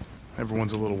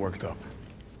 Everyone's a little worked up.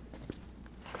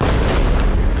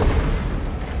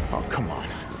 Oh, come on.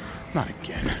 Not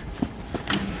again.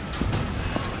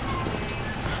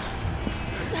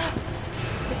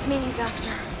 It's me he's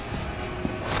after.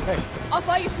 Hey. I'll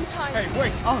buy you some time. Hey,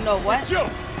 wait. Oh no, what? Jill!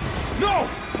 No!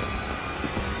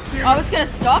 I was gonna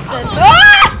stop this.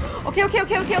 Ah! Okay.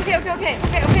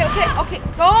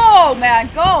 Go, man,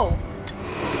 go!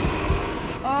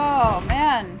 Oh,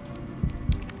 man.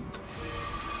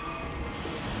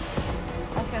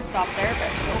 I was gonna stop there,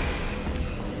 but nope.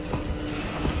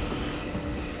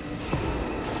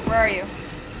 Where are you?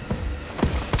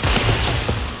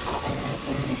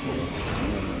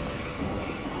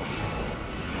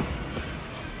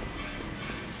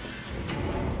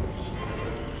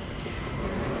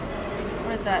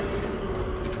 What is that?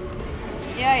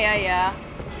 Yeah.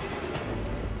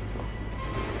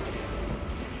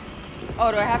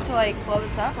 Oh, do I have to, like, blow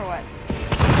this up or what?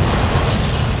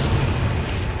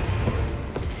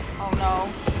 Oh, no.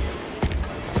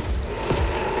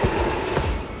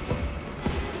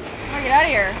 How do I get out of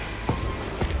here?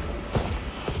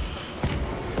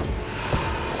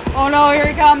 Oh, no, here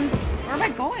he comes. Where am I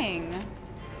going?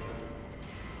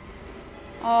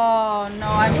 Oh, no,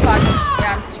 I'm fucked.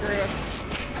 Yeah, I'm screwed.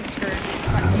 I'm screwed.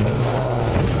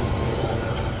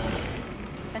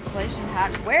 Ventilation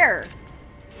hatch. Where?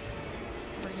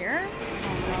 Over here?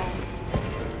 Oh no.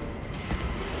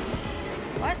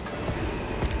 What?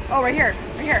 Oh, right here.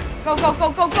 Right here. Go! Go! Go!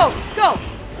 Go! Go! Go!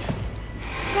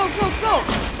 Go! Go! Go!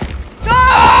 Go!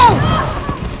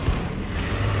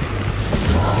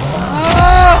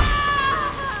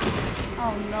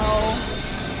 Oh no.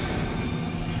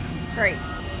 Great.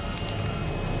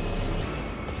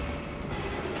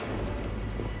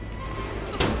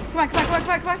 Come on, come on, come on, come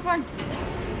on, come on, come on.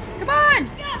 Come on!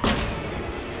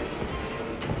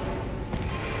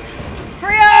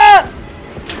 Hurry up!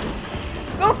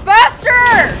 Go faster!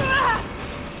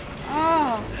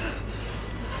 Oh.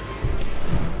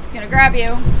 He's gonna grab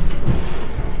you.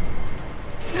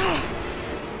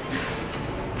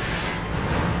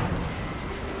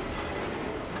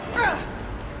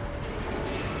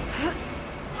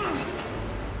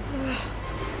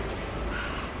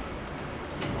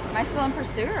 Am I still in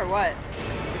pursuit or what?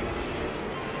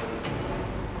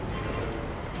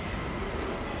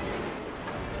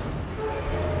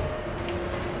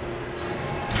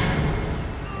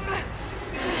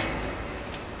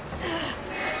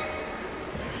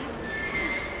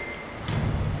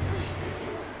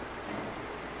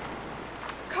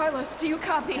 Carlos, do you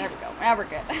copy? There we go. Now we're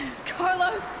good.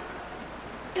 Carlos!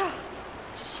 Oh,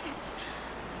 shit.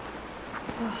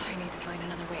 Oh, I need to find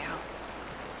another way out.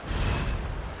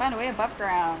 Find a way above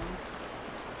ground.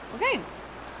 Okay.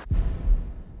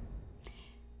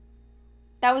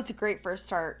 That was a great first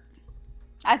start.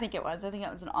 I think it was. I think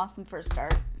that was an awesome first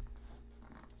start.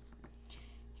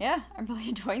 Yeah, I'm really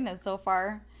enjoying this so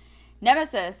far.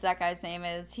 Nemesis, that guy's name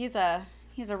is. He's a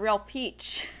real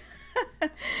peach.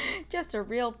 Just a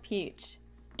real peach.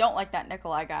 Don't like that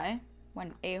Nikolai guy.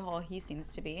 One a-hole he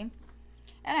seems to be.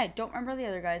 And I don't remember the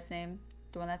other guy's name.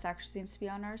 The one that actually seems to be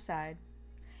on our side.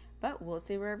 But we'll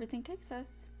see where everything takes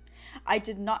us. I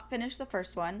did not finish the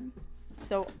first one.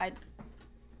 So oh,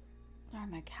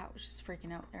 my cat was just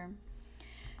freaking out there.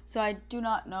 So I do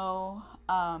not know.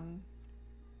 I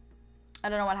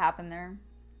don't know what happened there.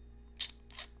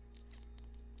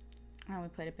 I only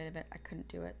played a bit of it. I couldn't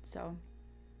do it. So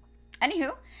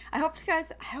anywho, I hope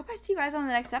I see you guys on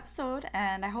the next episode,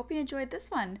 and I hope you enjoyed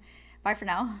this one. Bye for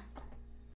now.